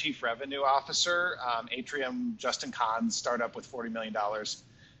Atrium's chief revenue officer, Atrium, Justin Kahn's startup with $40 million,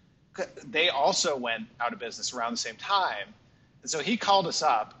 they also went out of business around the same time. And so he called us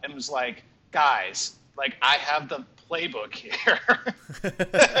up and was like, guys, like, I have the playbook here.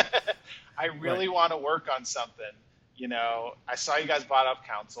 I really want to work on something. You know, I saw you guys bought up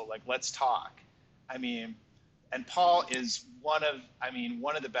Council. Like, let's talk. I mean, and Paul is one of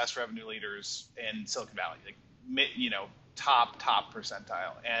the best revenue leaders in Silicon Valley. Like, you know, top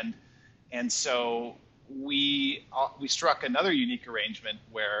percentile. And so we struck another unique arrangement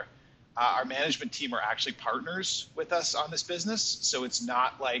where our management team are actually partners with us on this business. So it's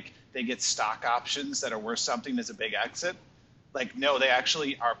not like they get stock options that are worth something as a big exit. Like, no, they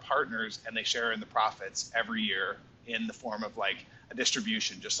actually are partners and they share in the profits every year in the form of like a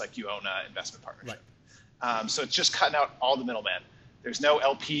distribution, just like you own an investment partnership. Right. So it's just cutting out all the middlemen. There's no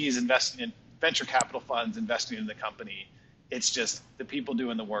LPs investing in venture capital funds investing in the company. It's just the people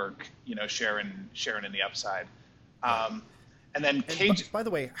doing the work, you know, sharing in the upside. And then Cage. By the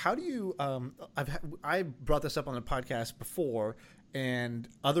way, how do you? I brought this up on the podcast before, and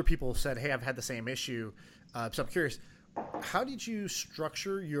other people said, "Hey, I've had the same issue." So I'm curious, how did you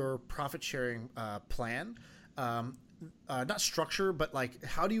structure your profit sharing plan? Not structure, but like,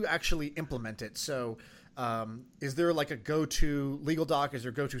 how do you actually implement it? So, is there like a go-to legal doc? Is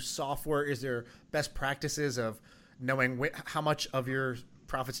there go-to software? Is there best practices of knowing how much of your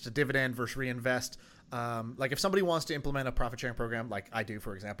profits to dividend versus reinvest? Like, if somebody wants to implement a profit sharing program, like I do,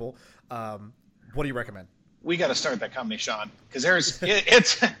 for example, what do you recommend? We got to start that company, Sean, because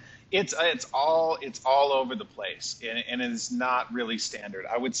it's all over the place, and it is not really standard.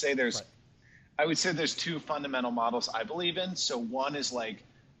 I would say there's two fundamental models I believe in. So one is like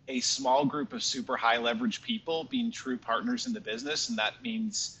a small group of super high leverage people being true partners in the business, and that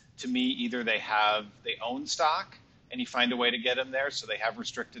means to me either they own stock and you find a way to get them there, so they have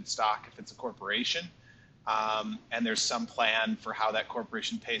restricted stock if it's a corporation. And there's some plan for how that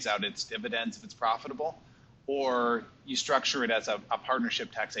corporation pays out its dividends if it's profitable, or you structure it as a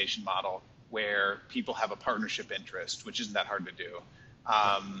partnership taxation model where people have a partnership interest, which isn't that hard to do.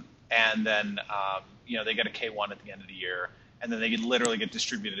 And then, you know, they get a K1 at the end of the year, and then they literally get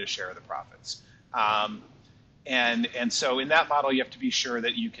distributed a share of the profits. And so in that model, you have to be sure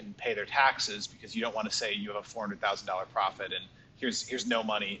that you can pay their taxes, because you don't want to say you have a $400,000 profit and here's no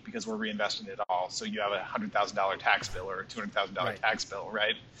money because we're reinvesting it all. So you have a $100,000 tax bill or a $200,000 tax bill,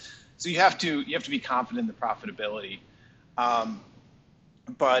 right? So you have to be confident in the profitability.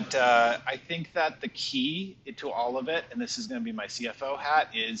 But I think that the key to all of it, and this is going to be my CFO hat,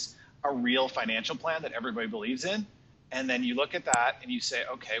 is a real financial plan that everybody believes in. And then you look at that and you say,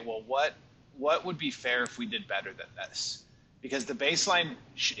 okay, well, what would be fair if we did better than this? Because the baseline,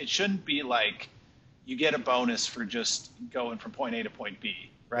 it shouldn't be like you get a bonus for just going from point A to point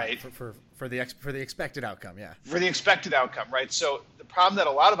B, right? For the expected outcome, yeah. For the expected outcome, right? So the problem that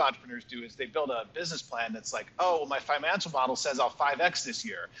a lot of entrepreneurs do is they build a business plan that's like, oh, well, my financial model says I'll 5X this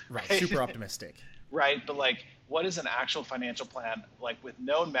year. Right, super optimistic. Right, but like, what is an actual financial plan, like with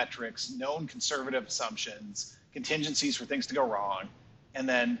known metrics, known conservative assumptions, contingencies for things to go wrong, and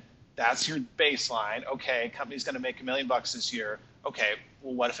then that's your baseline. Okay, company's going to make $1 million this year. Okay,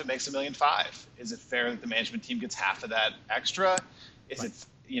 well, what if it makes $1.5 million? Is it fair that the management team gets half of that extra? Is it,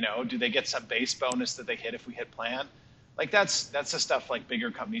 you know, do they get some base bonus that they hit if we hit plan? Like, that's the stuff like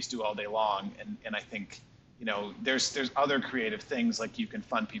bigger companies do all day long. And I think, you know, there's other creative things, like you can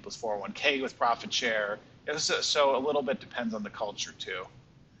fund people's 401k with profit share. So a little bit depends on the culture too.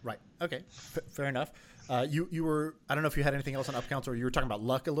 Right. Okay. Fair enough. You were, I don't know if you had anything else on UpCouncil, or you were talking about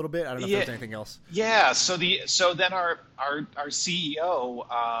luck a little bit. I don't know if there's anything else. Yeah. So then our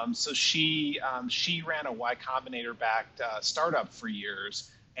CEO, so she ran a Y Combinator backed startup for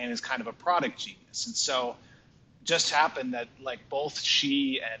years and is kind of a product genius. And so just happened that like both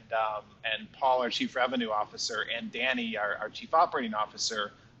she and Paul, our chief revenue officer, and Danny, our chief operating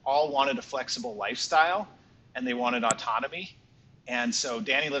officer, all wanted a flexible lifestyle and they wanted autonomy. And so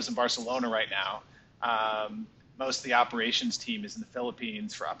Danny lives in Barcelona right now. Most of the operations team is in the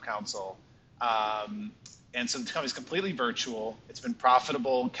Philippines for UpCouncil. And so the company's completely virtual. It's been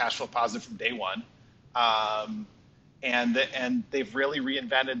profitable, cash flow positive from day one. And they've really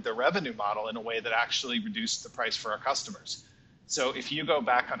reinvented the revenue model in a way that actually reduced the price for our customers. So if you go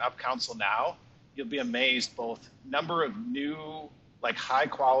back on UpCouncil now, you'll be amazed both number of new, like high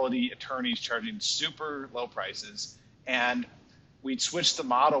quality attorneys charging super low prices, and we'd switched the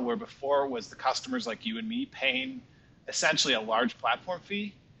model where before was the customers like you and me paying essentially a large platform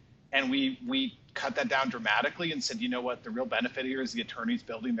fee. And we cut that down dramatically and said, you know what, the real benefit here is the attorneys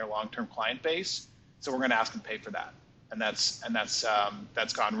building their long-term client base. So we're going to ask them to pay for that. and that's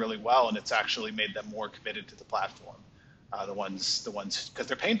gone really well, and it's actually made them more committed to the platform. The ones because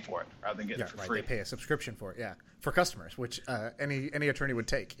they're paying for it rather than getting it for free. They pay a subscription for it, for customers, which any attorney would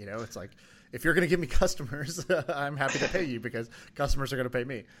take. It's like, if you're going to give me customers, I'm happy to pay you because customers are going to pay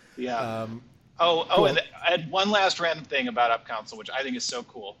me. Yeah. Cool. And I had one last random thing about Up Council, which I think is so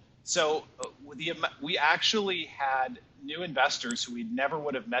cool. So we actually had new investors who we never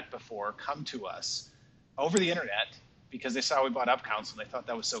would have met before come to us over the internet because they saw we bought Up Council and they thought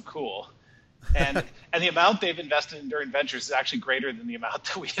that was so cool. And the amount they've invested in Enduring Ventures is actually greater than the amount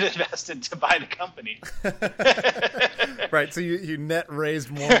that we had invested to buy the company. Right. So you net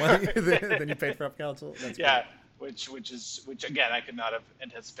raised more money than you paid for Up Council. That's great. Which again, I could not have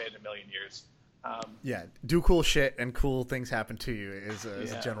anticipated in a million years. Do cool shit and cool things happen to you is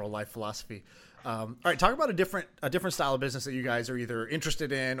a general life philosophy. All right, talk about a different style of business that you guys are either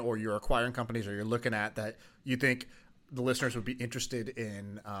interested in, or you're acquiring companies, or you're looking at that you think the listeners would be interested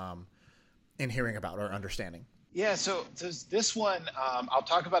in hearing about or understanding. Yeah, so this one, I'll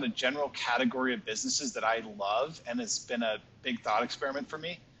talk about a general category of businesses that I love, and it's been a big thought experiment for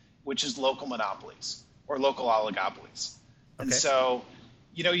me, which is local monopolies or local oligopolies. Okay. And so,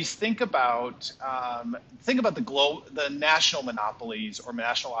 you think about the national monopolies or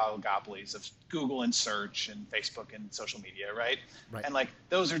national oligopolies of Google and search and Facebook and social media, right? And like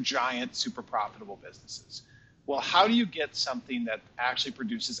those are giant, super profitable businesses. Well, how do you get something that actually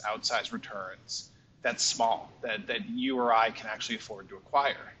produces outsized returns that's small, that you or I can actually afford to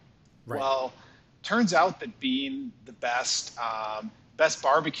acquire? Right. Well, turns out that being the best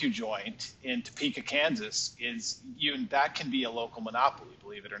barbecue joint in Topeka, Kansas that can be a local monopoly,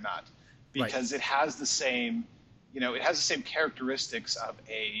 believe it or not, because it has the same characteristics of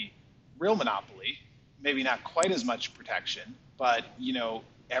a real monopoly, maybe not quite as much protection, but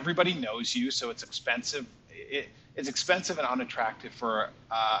everybody knows you, so it's expensive. It's expensive and unattractive for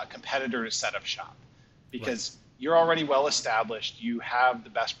a competitor to set up shop because you're already well established. You have the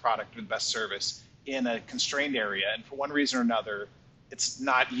best product or the best service in a constrained area, and for one reason or another, it's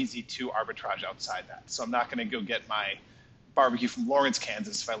not easy to arbitrage outside that. So I'm not going to go get my barbecue from Lawrence,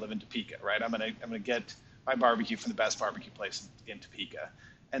 Kansas if I live in Topeka, right? I'm going to get my barbecue from the best barbecue place in Topeka.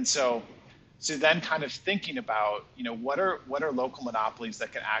 And so then kind of thinking about, what are local monopolies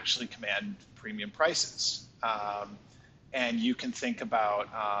that can actually command premium prices? And you can think about,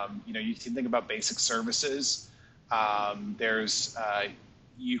 basic services.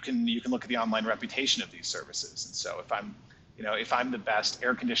 You can look at the online reputation of these services. And so if I'm the best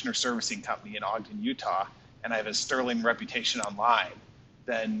air conditioner servicing company in Ogden, Utah, and I have a sterling reputation online,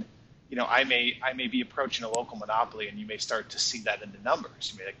 then I may be approaching a local monopoly, and you may start to see that in the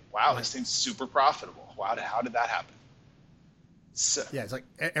numbers. You may be like, wow, this thing's super profitable. Wow, how did that happen? So, it's like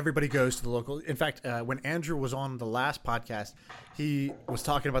everybody goes to the local. In fact, when Andrew was on the last podcast, he was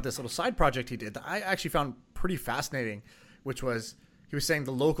talking about this little side project he did that I actually found pretty fascinating, which was he was saying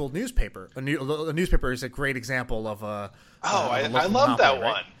the local newspaper. A newspaper is a great example of a. I love that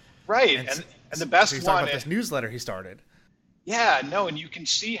one. Right, and the best so he's one. Talking about this newsletter he started. Yeah, no, and you can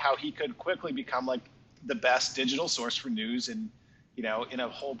see how he could quickly become like the best digital source for news in a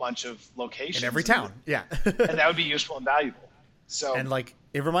whole bunch of locations in every town. Yeah, and that would be useful and valuable. So, and like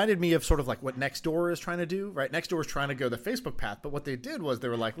it reminded me of sort of like what Nextdoor is trying to do, right? Nextdoor is trying to go the Facebook path, but what they did was they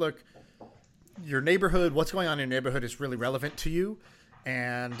were like, look, your neighborhood, what's going on in your neighborhood is really relevant to you,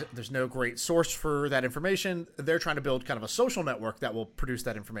 and there's no great source for that information. They're trying to build kind of a social network that will produce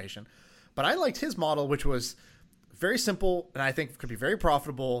that information. But I liked his model, which was very simple, and I think could be very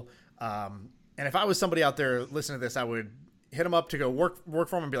profitable. And if I was somebody out there listening to this, I would hit him up to go work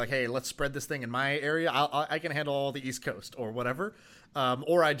for him and be like, hey, let's spread this thing in my area. I can handle all the East Coast or whatever.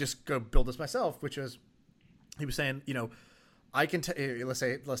 Or I just go build this myself, which is, he was saying, I can,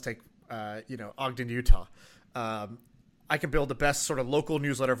 let's take Ogden, Utah. I can build the best sort of local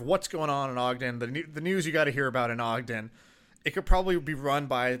newsletter of what's going on in Ogden, the news you got to hear about in Ogden. It could probably be run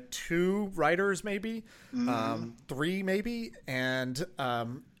by 2 writers, maybe 3, maybe, and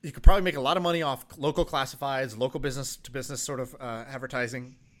you could probably make a lot of money off local classifieds, local business to business sort of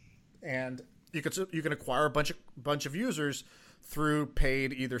advertising, and you can acquire a bunch of users through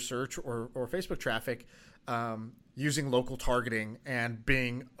paid either search or Facebook traffic, using local targeting and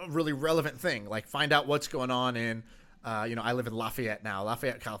being a really relevant thing. Like find out what's going on in. I live in Lafayette,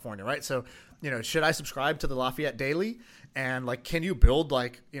 California, right? So, should I subscribe to the Lafayette Daily? And like, can you build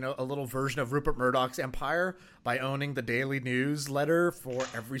like, a little version of Rupert Murdoch's empire by owning the daily newsletter for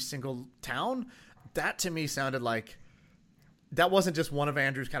every single town? That to me sounded like, that wasn't just one of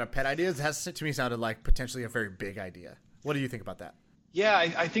Andrew's kind of pet ideas. That to me sounded like potentially a very big idea. What do you think about that? Yeah,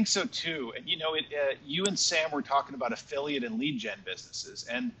 I think so too. And you and Sam were talking about affiliate and lead gen businesses,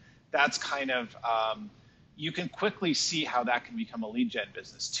 and that's kind of you can quickly see how that can become a lead gen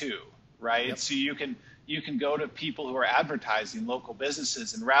business too, right? Yep. So you can go to people who are advertising local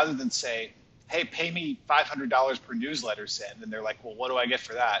businesses, and rather than say, "Hey, pay me $500 per newsletter send," and they're like, "Well, what do I get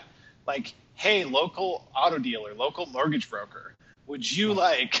for that?" Like, "Hey, local auto dealer, local mortgage broker, would you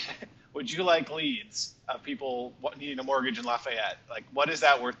like leads of people needing a mortgage in Lafayette? Like, what is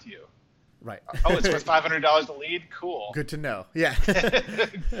that worth to you?" Right. Oh, it's worth $500 a lead? Cool. Good to know. Yeah.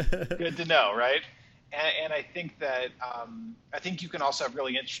 Good to know, right? And I think that I think you can also have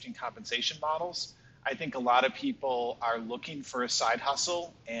really interesting compensation models. I think a lot of people are looking for a side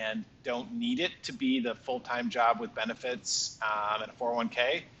hustle and don't need it to be the full-time job with benefits and a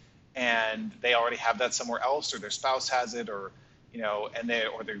 401k, and they already have that somewhere else, or their spouse has it, or and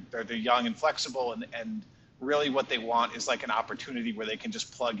they're young and flexible, and really what they want is like an opportunity where they can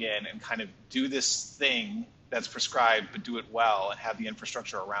just plug in and kind of do this thing that's prescribed, but do it well and have the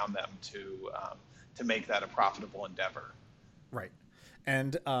infrastructure around them to make that a profitable endeavor. Right.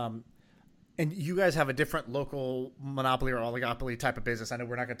 And you guys have a different local monopoly or oligopoly type of business. I know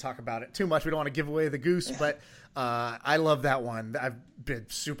we're not going to talk about it too much. We don't want to give away the goose, but I love that one. I've been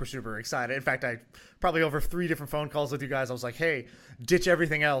super, super excited. In fact, I probably over 3 different phone calls with you guys. I was like, "Hey, ditch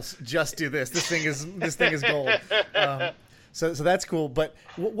everything else. Just do this. This thing is gold." So that's cool. But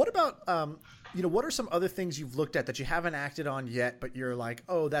what about what are some other things you've looked at that you haven't acted on yet, but you're like,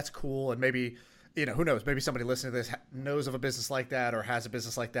 "Oh, that's cool," and maybe who knows? Maybe somebody listening to this knows of a business like that or has a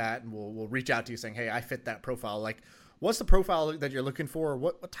business like that, and will reach out to you saying, "Hey, I fit that profile." Like, what's the profile that you're looking for?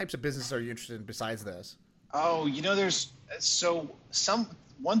 What types of businesses are you interested in besides this? Oh, there's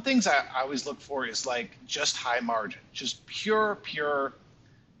one things I always look for is like just high margin, just pure.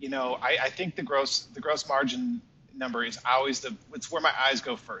 I think the gross margin number is always it's where my eyes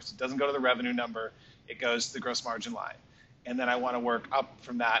go first. It doesn't go to the revenue number; it goes to the gross margin line, and then I want to work up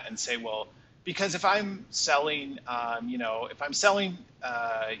from that and say, well, because if I'm selling, $1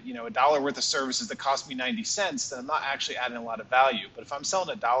 worth of services that cost me 90 cents, then I'm not actually adding a lot of value. But if I'm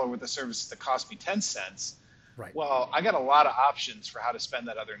selling $1 worth of services that cost me 10 cents, right. Well, I got a lot of options for how to spend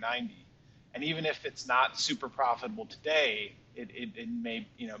that other 90. And even if it's not super profitable today, it may,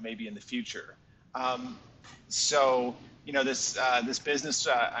 maybe in the future. This business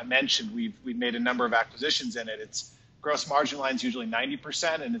I mentioned, we've made a number of acquisitions in it. Its gross margin line's usually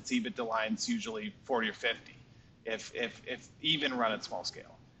 90%, and its EBITDA line's usually 40 or 50, if even run at small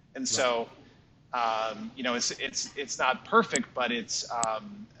scale. And so, it's not perfect, but it's a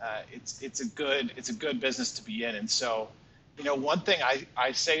good business to be in. And so, one thing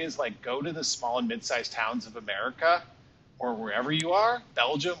I say is like go to the small and mid-sized towns of America, or wherever you are,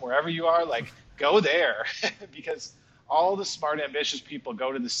 Belgium, wherever you are, like go there because all the smart, ambitious people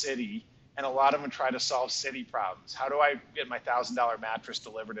go to the city, and a lot of them try to solve city problems. How do I get my $1,000 mattress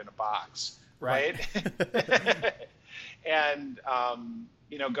delivered in a box, right? And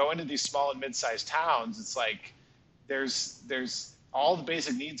going to these small and mid-sized towns, it's like there's all the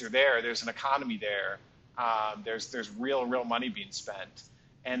basic needs are there. There's an economy there. There's real money being spent.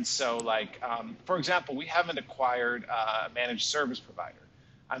 And so, for example, we haven't acquired a managed service provider.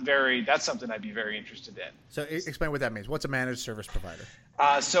 That's something I'd be very interested in. So explain what that means. What's a managed service provider?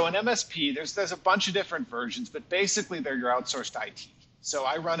 So an MSP, there's a bunch of different versions, but basically they're your outsourced IT. So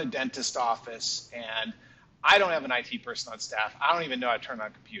I run a dentist office, and I don't have an IT person on staff. I don't even know how to turn on a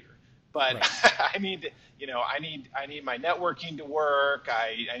computer. But right. I need my networking to work.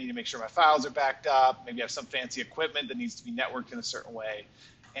 I need to make sure my files are backed up. Maybe I have some fancy equipment that needs to be networked in a certain way.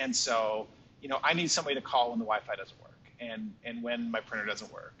 And so, I need somebody to call when the Wi-Fi doesn't work and when my printer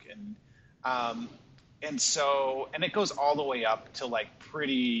doesn't work. And so it goes all the way up to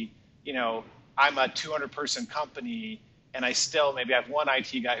pretty, I'm a 200-person company, and I still maybe have one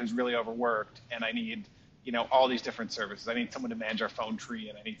IT guy who's really overworked, and I need, all these different services. I need someone to manage our phone tree,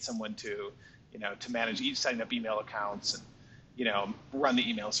 and I need someone to, to manage setting up email accounts and, run the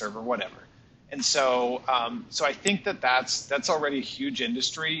email server, whatever. And so, I think that's already a huge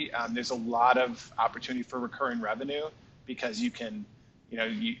industry. There's a lot of opportunity for recurring revenue because you can,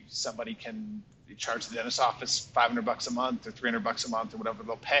 somebody can charge the dentist office $500 a month or $300 a month or whatever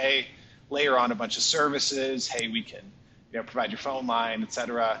they'll pay, layer on a bunch of services. Hey, we can, provide your phone line, et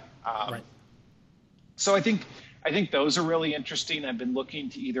cetera. Right. So I think those are really interesting. I've been looking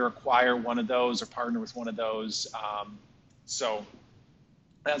to either acquire one of those or partner with one of those. So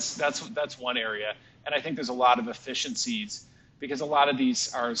that's one area. And I think there's a lot of efficiencies because a lot of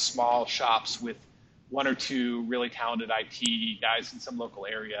these are small shops with one or two really talented IT guys in some local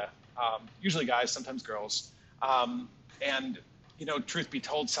area. Usually guys, sometimes girls. And, truth be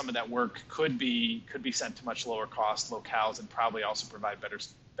told, some of that work could be sent to much lower cost locales and probably also provide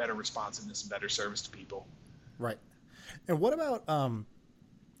better responsiveness and better service to people. Right. And what about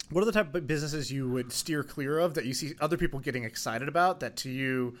what are the type of businesses you would steer clear of that you see other people getting excited about that to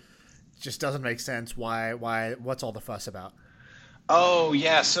you just doesn't make sense? Why? What's all the fuss about? Oh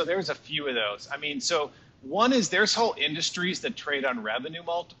yeah, so there's a few of those. I mean, so one is there's whole industries that trade on revenue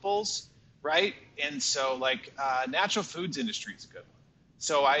multiples, right? And so like natural foods industry is a good one.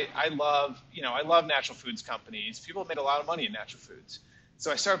 So I love natural foods companies. People have made a lot of money in natural foods.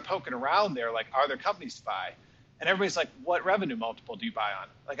 So I started poking around there, like, are there companies to buy? And everybody's like, what revenue multiple do you buy on?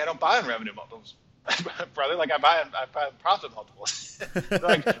 Like, I don't buy on revenue multiples, brother. Like, I buy on profit multiples.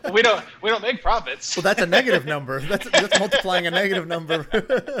 Like, well, we don't make profits. Well, that's a negative number. That's multiplying a negative number.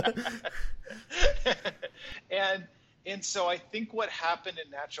 And so I think what happened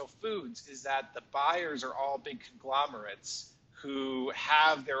in natural foods is that the buyers are all big conglomerates who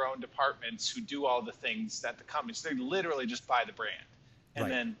have their own departments who do all the things that the companies. So they literally just buy the brand,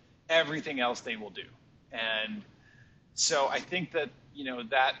 and then everything else they will do. And so I think that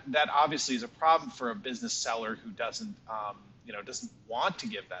that obviously is a problem for a business seller who doesn't want to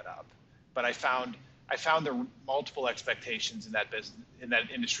give that up. But I found the multiple expectations in that business, in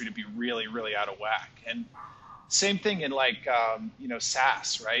that industry, to be really, really out of whack. And same thing in like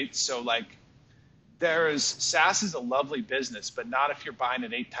SaaS, right? So like SaaS is a lovely business, but not if you're buying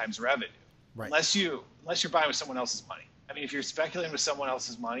at 8 times revenue, right? Unless you're buying with someone else's money. I mean, if you're speculating with someone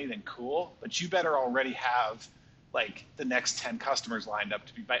else's money, then cool, but you better already have like the next 10 customers lined up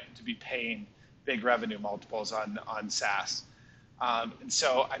to be paying big revenue multiples on SaaS. And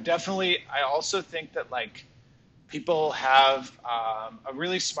so I also think that like people have a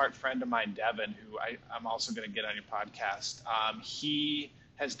really smart friend of mine, Devin, who I'm also going to get on your podcast. He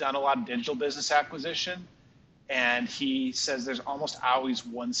has done a lot of digital business acquisition, and he says there's almost always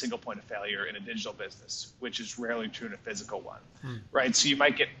one single point of failure in a digital business, which is rarely true in a physical one, right? So you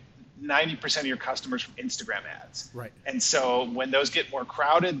might get 90% of your customers from Instagram ads. Right. And so when those get more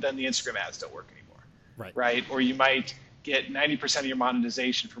crowded, then the Instagram ads don't work anymore. Right. Or you might get 90% of your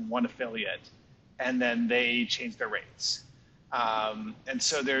monetization from one affiliate, and then they change their rates. And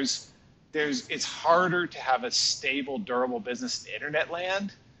so it's harder to have a stable, durable business in internet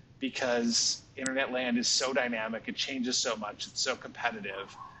land, because internet land is so dynamic, it changes so much, it's so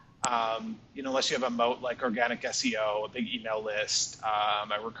competitive. Unless you have a moat like organic SEO, a big email list,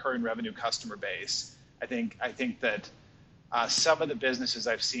 a recurring revenue customer base. I think that some of the businesses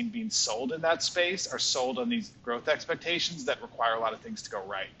I've seen being sold in that space are sold on these growth expectations that require a lot of things to go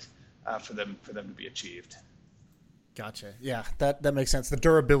right for them to be achieved. Gotcha. Yeah, that makes sense. The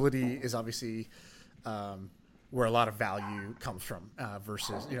durability is obviously where a lot of value comes from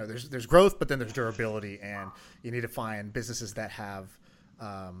versus, there's growth, but then there's durability, and you need to find businesses that have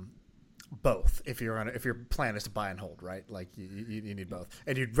both. If your plan is to buy and hold, right? Like you need both,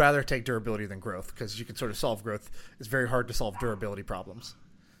 and you'd rather take durability than growth, because you can sort of solve growth. It's very hard to solve durability problems.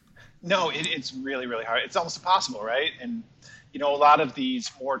 No, it's really, really hard. It's almost impossible, right? And a lot of these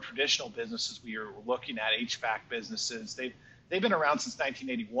more traditional businesses we are looking at, HVAC businesses, they've been around since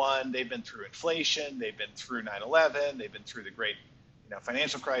 1981. They've been through inflation. They've been through 9/11. They've been through the great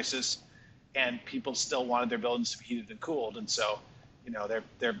financial crisis, and people still wanted their buildings to be heated and cooled. And so,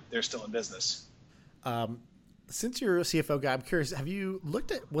 they're still in business. Since you're a CFO guy, I'm curious, have you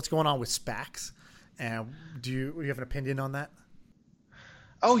looked at what's going on with SPACs? And do you have an opinion on that?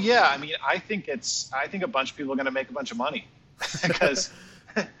 Oh yeah. I mean, I think a bunch of people are going to make a bunch of money because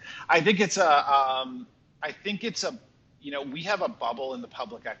I think it's we have a bubble in the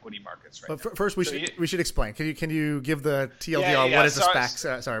public equity markets right now. First, we should explain. Can you give the TLDR? Yeah. What is a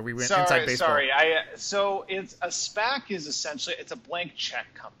SPAC? Sorry, we went inside baseball. So it's a SPAC is essentially it's a blank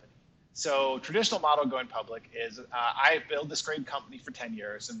check company. So traditional model going public is I build this great company for 10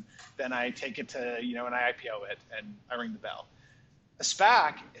 years, and then I take it to and I IPO it, and I ring the bell. A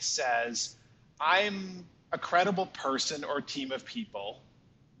SPAC says I'm a credible person or team of people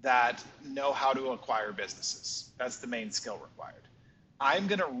that know how to acquire businesses. That's the main skill required. I'm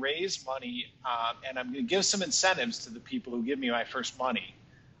going to raise money, and I'm going to give some incentives to the people who give me my first money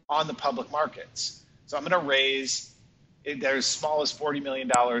on the public markets. So I'm going to raise, they're as small as $40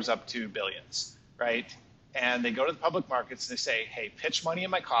 million up to billions, right? And they go to the public markets and they say, hey, pitch money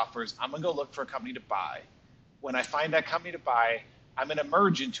in my coffers. I'm going to go look for a company to buy. When I find that company to buy, I'm going to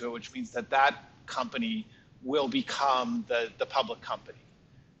merge into it, which means that company will become the public company.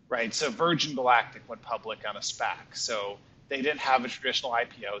 Right, so Virgin Galactic went public on a SPAC. So they didn't have a traditional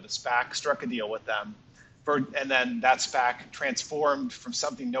IPO. The SPAC struck a deal with them, and then that SPAC transformed from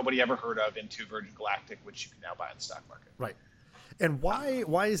something nobody ever heard of into Virgin Galactic, which you can now buy on the stock market. Right, And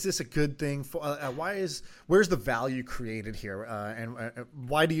why is this a good thing? For where's the value created here? And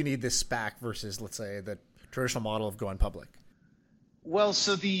why do you need this SPAC versus, let's say, the traditional model of going public? Well,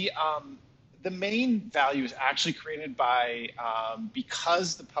 so the main value is actually created by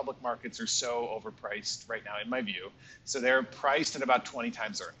because the public markets are so overpriced right now, in my view. So they're priced at about 20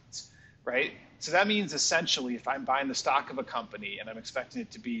 times earnings, right? So that means essentially, if I'm buying the stock of a company and I'm expecting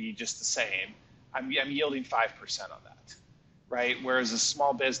it to be just the same, I'm yielding 5% on that, right? Whereas a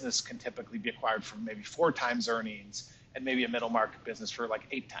small business can typically be acquired for maybe 4 times earnings, and maybe a middle market business for like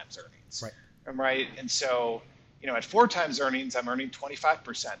 8 times earnings, right? And so, at 4 times earnings, I'm earning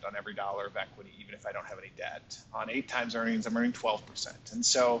 25% on every dollar of equity, even if I don't have any debt. On 8 times earnings, I'm earning 12%. And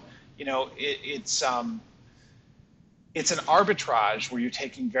so, it's an arbitrage where you're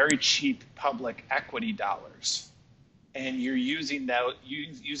taking very cheap public equity dollars, and you're using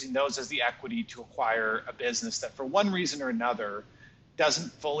those as the equity to acquire a business that, for one reason or another,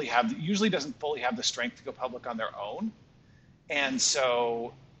 usually doesn't fully have the strength to go public on their own. And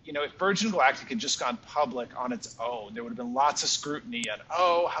so, if Virgin Galactic had just gone public on its own, there would have been lots of scrutiny on,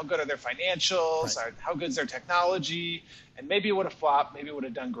 how good are their financials, how good is their technology, and maybe it would have flopped, maybe it would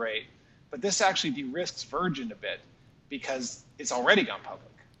have done great. But this actually de-risks Virgin a bit because it's already gone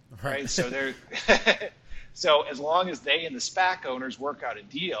public, right? So so as long as they and the SPAC owners work out a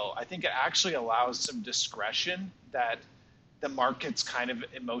deal, I think it actually allows some discretion that the market's kind of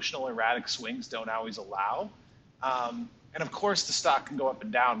emotional, erratic swings don't always allow. And of course, the stock can go up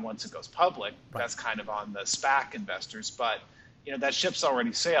and down once it goes public. That's kind of on the SPAC investors. But that ship's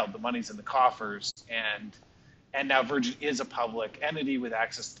already sailed. The money's in the coffers, and now Virgin is a public entity with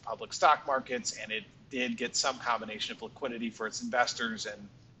access to the public stock markets, and it did get some combination of liquidity for its investors and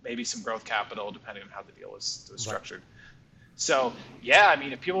maybe some growth capital, depending on how the deal was structured. So,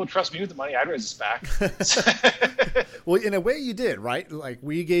 if people would trust me with the money, I'd raise a SPAC. Well, in a way you did, right? Like,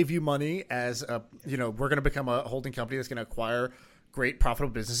 we gave you money as we're going to become a holding company that's going to acquire great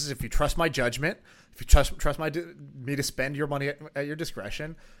profitable businesses. If you trust my judgment, if you trust me to spend your money at your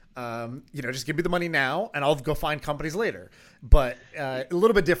discretion, just give me the money now and I'll go find companies later. But a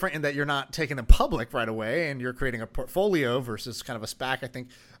little bit different in that you're not taking them public right away and you're creating a portfolio versus kind of a SPAC. I think,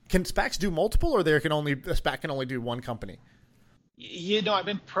 can SPACs do multiple, or a SPAC can only do one company? I've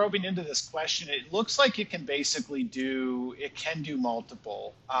been probing into this question. It looks like it can do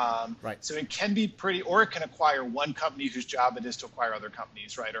multiple. So it can be or it can acquire one company whose job it is to acquire other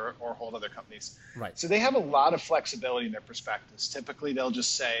companies, right? Or hold other companies. Right. So they have a lot of flexibility in their prospectus. Typically they'll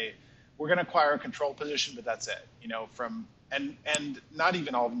just say, we're going to acquire a control position, but that's it, and not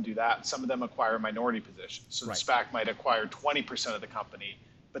even all of them do that. Some of them acquire a minority position. So the SPAC might acquire 20% of the company,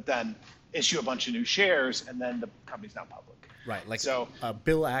 but then issue a bunch of new shares, and then the company's not public. Right. Like, so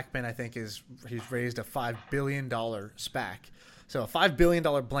Bill Ackman, I think, he's raised a $5 billion SPAC. So a $5 billion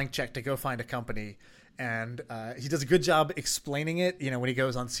blank check to go find a company. And he does a good job explaining it. When he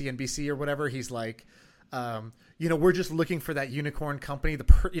goes on CNBC or whatever, he's like, we're just looking for that unicorn company.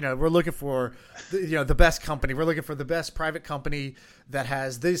 We're looking for the best company. We're looking for the best private company that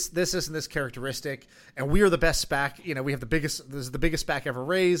has this, and this characteristic. And we are the best SPAC. We have this is the biggest SPAC ever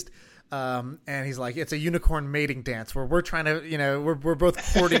raised. And he's like, it's a unicorn mating dance where we're trying to, we're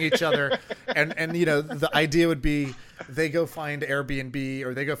both courting each other. And the idea would be they go find Airbnb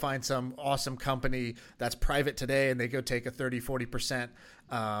or they go find some awesome company that's private today and they go take a 30-40%.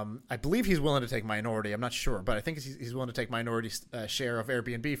 I believe he's willing to take minority. I'm not sure, but I think he's willing to take minority share of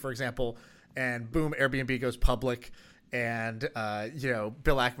Airbnb, for example. And boom, Airbnb goes public. And,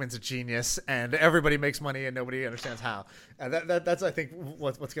 Bill Ackman's a genius and everybody makes money and nobody understands how. And that's, I think,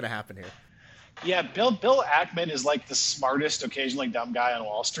 what's going to happen here. Yeah, Bill Ackman is like the smartest, occasionally dumb guy on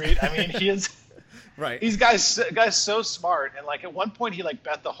Wall Street. I mean, he is right. These guys so smart. And like at one point he like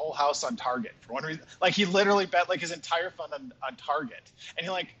bet the whole house on Target for one reason. Like he literally bet like his entire fund on Target. And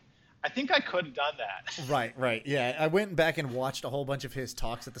you're like, I think I could have done that. Right. Yeah. I went back and watched a whole bunch of his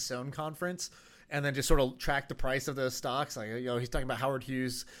talks at the Sohn conference. And then just sort of track the price of those stocks. Like, he's talking about Howard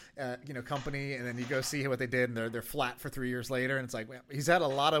Hughes, company, and then you go see what they did, and they're flat for 3 years later. And it's like, well, he's had a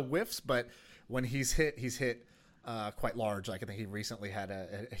lot of whiffs, but when he's hit quite large. Like I think he recently had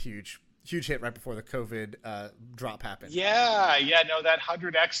a huge hit right before the COVID drop happened. Yeah, no, that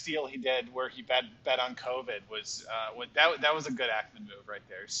 100x deal he did where he bet on COVID was that was a good Ackman move right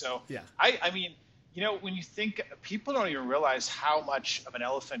there. So yeah, I mean, when you think, people don't even realize how much of an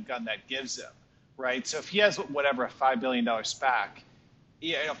elephant gun that gives them. Right, so if he has whatever a $5 billion SPAC,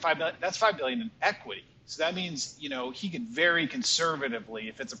 $5 billion, that's $5 billion in equity. So that means he could very conservatively,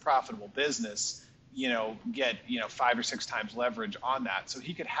 if it's a profitable business, get 5 or 6 times leverage on that. So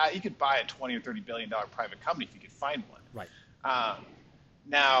he could buy a $20 or $30 billion private company if he could find one.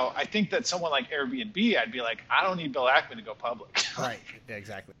 Now, I think that someone like Airbnb, I'd be like, I don't need Bill Ackman to go public. Right. Yeah,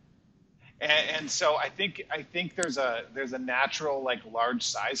 exactly. And so I think there's a natural like large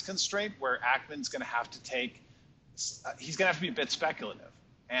size constraint where Ackman's going to have to he's going to have to be a bit speculative,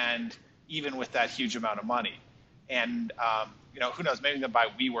 and even with that huge amount of money, and who knows, maybe they'll buy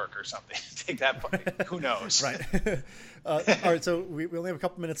WeWork or something. Take that money. Who knows? Right. All right. So we only have a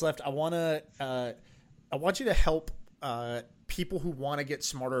couple minutes left. I want you to help people who want to get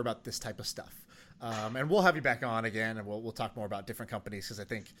smarter about this type of stuff. And we'll have you back on again, and we'll talk more about different companies, because I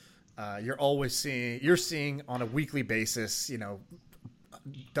think you're seeing on a weekly basis,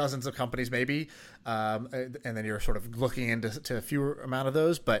 dozens of companies maybe, and then you're sort of looking into a fewer amount of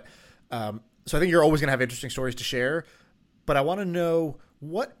those. But so I think you're always going to have interesting stories to share. But I want to know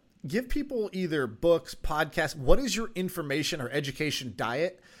give people either books, podcasts. What is your information or education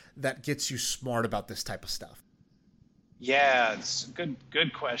diet that gets you smart about this type of stuff? Yeah, it's a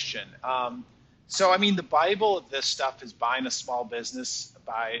good question. So, I mean, the Bible of this stuff is Buying a Small Business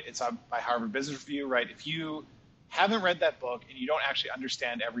by Harvard Business Review, right? If you haven't read that book and you don't actually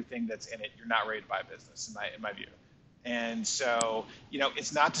understand everything that's in it, you're not ready to buy a business, in my view. And so,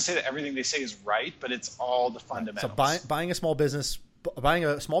 it's not to say that everything they say is right, but it's all the fundamentals. So buying a small business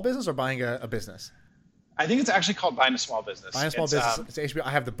or buying a business? I think it's actually called Buying a Small Business. Buying a Small Business. It's HBO. I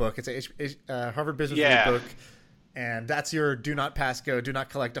have the book. It's a Harvard Business Review book. And that's your do not pass go, do not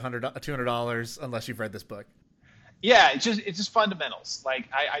collect $200 unless you've read this book. Yeah, it's just fundamentals. Like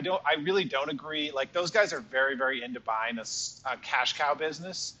I really don't agree. Like those guys are very, very into buying a cash cow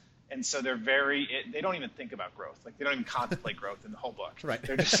business, and so they don't even think about growth. Like they don't even contemplate growth in the whole book. Right.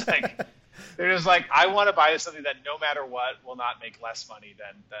 They're just like I want to buy something that no matter what will not make less money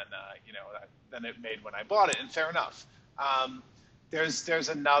than it made when I bought it, and fair enough. There's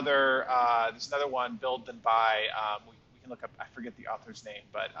another one, Build Then Buy. We can look up. I forget the author's name,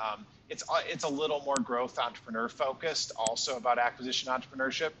 but it's a little more growth entrepreneur focused, also about acquisition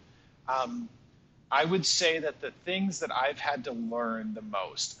entrepreneurship. I would say that the things that I've had to learn the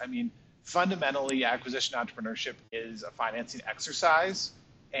most. I mean, fundamentally, acquisition entrepreneurship is a financing exercise,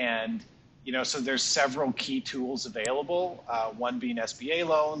 and so there's several key tools available. One being SBA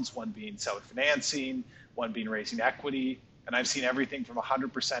loans, one being seller financing, one being raising equity. And I've seen everything from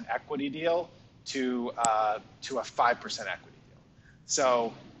 100% equity deal to a 5% equity deal.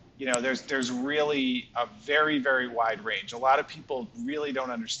 So, there's really a very, very wide range. A lot of people really don't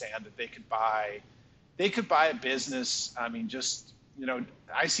understand that they could buy a business. I mean,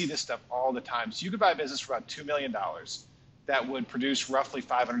 I see this stuff all the time. So you could buy a business for about $2 million that would produce roughly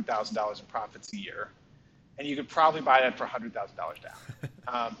 $500,000 in profits a year, and you could probably buy that for $100,000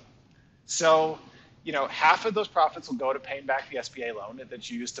 down. Half of those profits will go to paying back the SBA loan that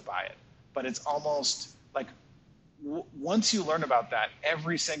you used to buy it. But it's almost like once you learn about that,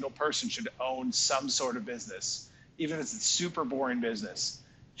 every single person should own some sort of business, even if it's a super boring business,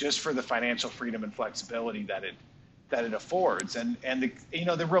 just for the financial freedom and flexibility that it affords. And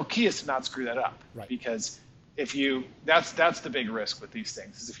the real key is to not screw that up, right? Because that's the big risk with these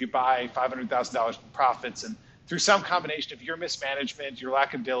things, is if you buy $500,000 in profits and through some combination of your mismanagement, your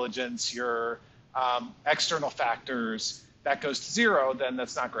lack of diligence, your external factors, that goes to zero, then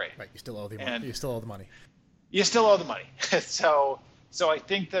that's not great. Right. You still owe the money. You still owe the money. You still owe the money. So I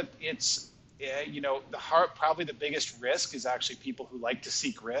think that it's, probably the biggest risk is actually people who like to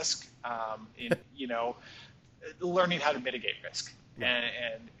seek risk, learning how to mitigate risk. Yeah.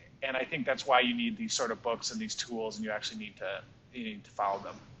 And I think that's why you need these sort of books and these tools, and you actually need to follow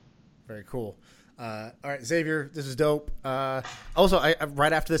them. Very cool. All right, Xavier, this is dope. Also,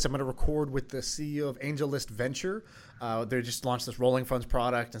 right after this, I'm going to record with the CEO of AngelList Venture. They just launched this rolling funds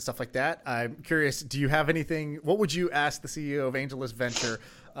product and stuff like that. I'm curious, do you have anything? What would you ask the CEO of AngelList Venture?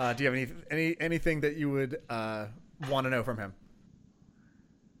 Do you have anything that you would want to know from him?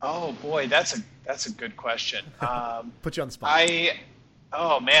 Oh boy, that's a good question. Put you on the spot.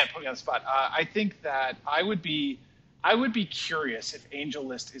 Put me on the spot. I think that I would be curious if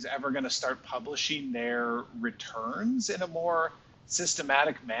AngelList is ever going to start publishing their returns in a more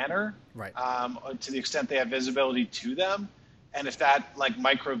systematic manner, right? To the extent they have visibility to them, and if that like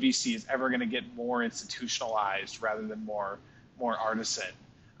micro VC is ever going to get more institutionalized rather than more artisan.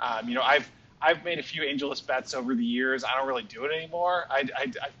 I've made a few AngelList bets over the years. I don't really do it anymore. I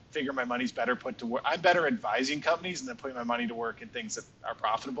figure my money's better put to work. I'm better advising companies than putting my money to work in things that are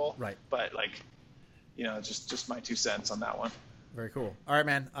profitable. Right. But just my 2 cents on that one. Very cool. All right,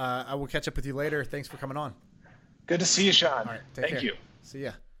 man. I will catch up with you later. Thanks for coming on. Good to see you, Sean. All right. Thank you. See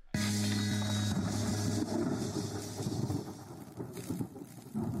ya.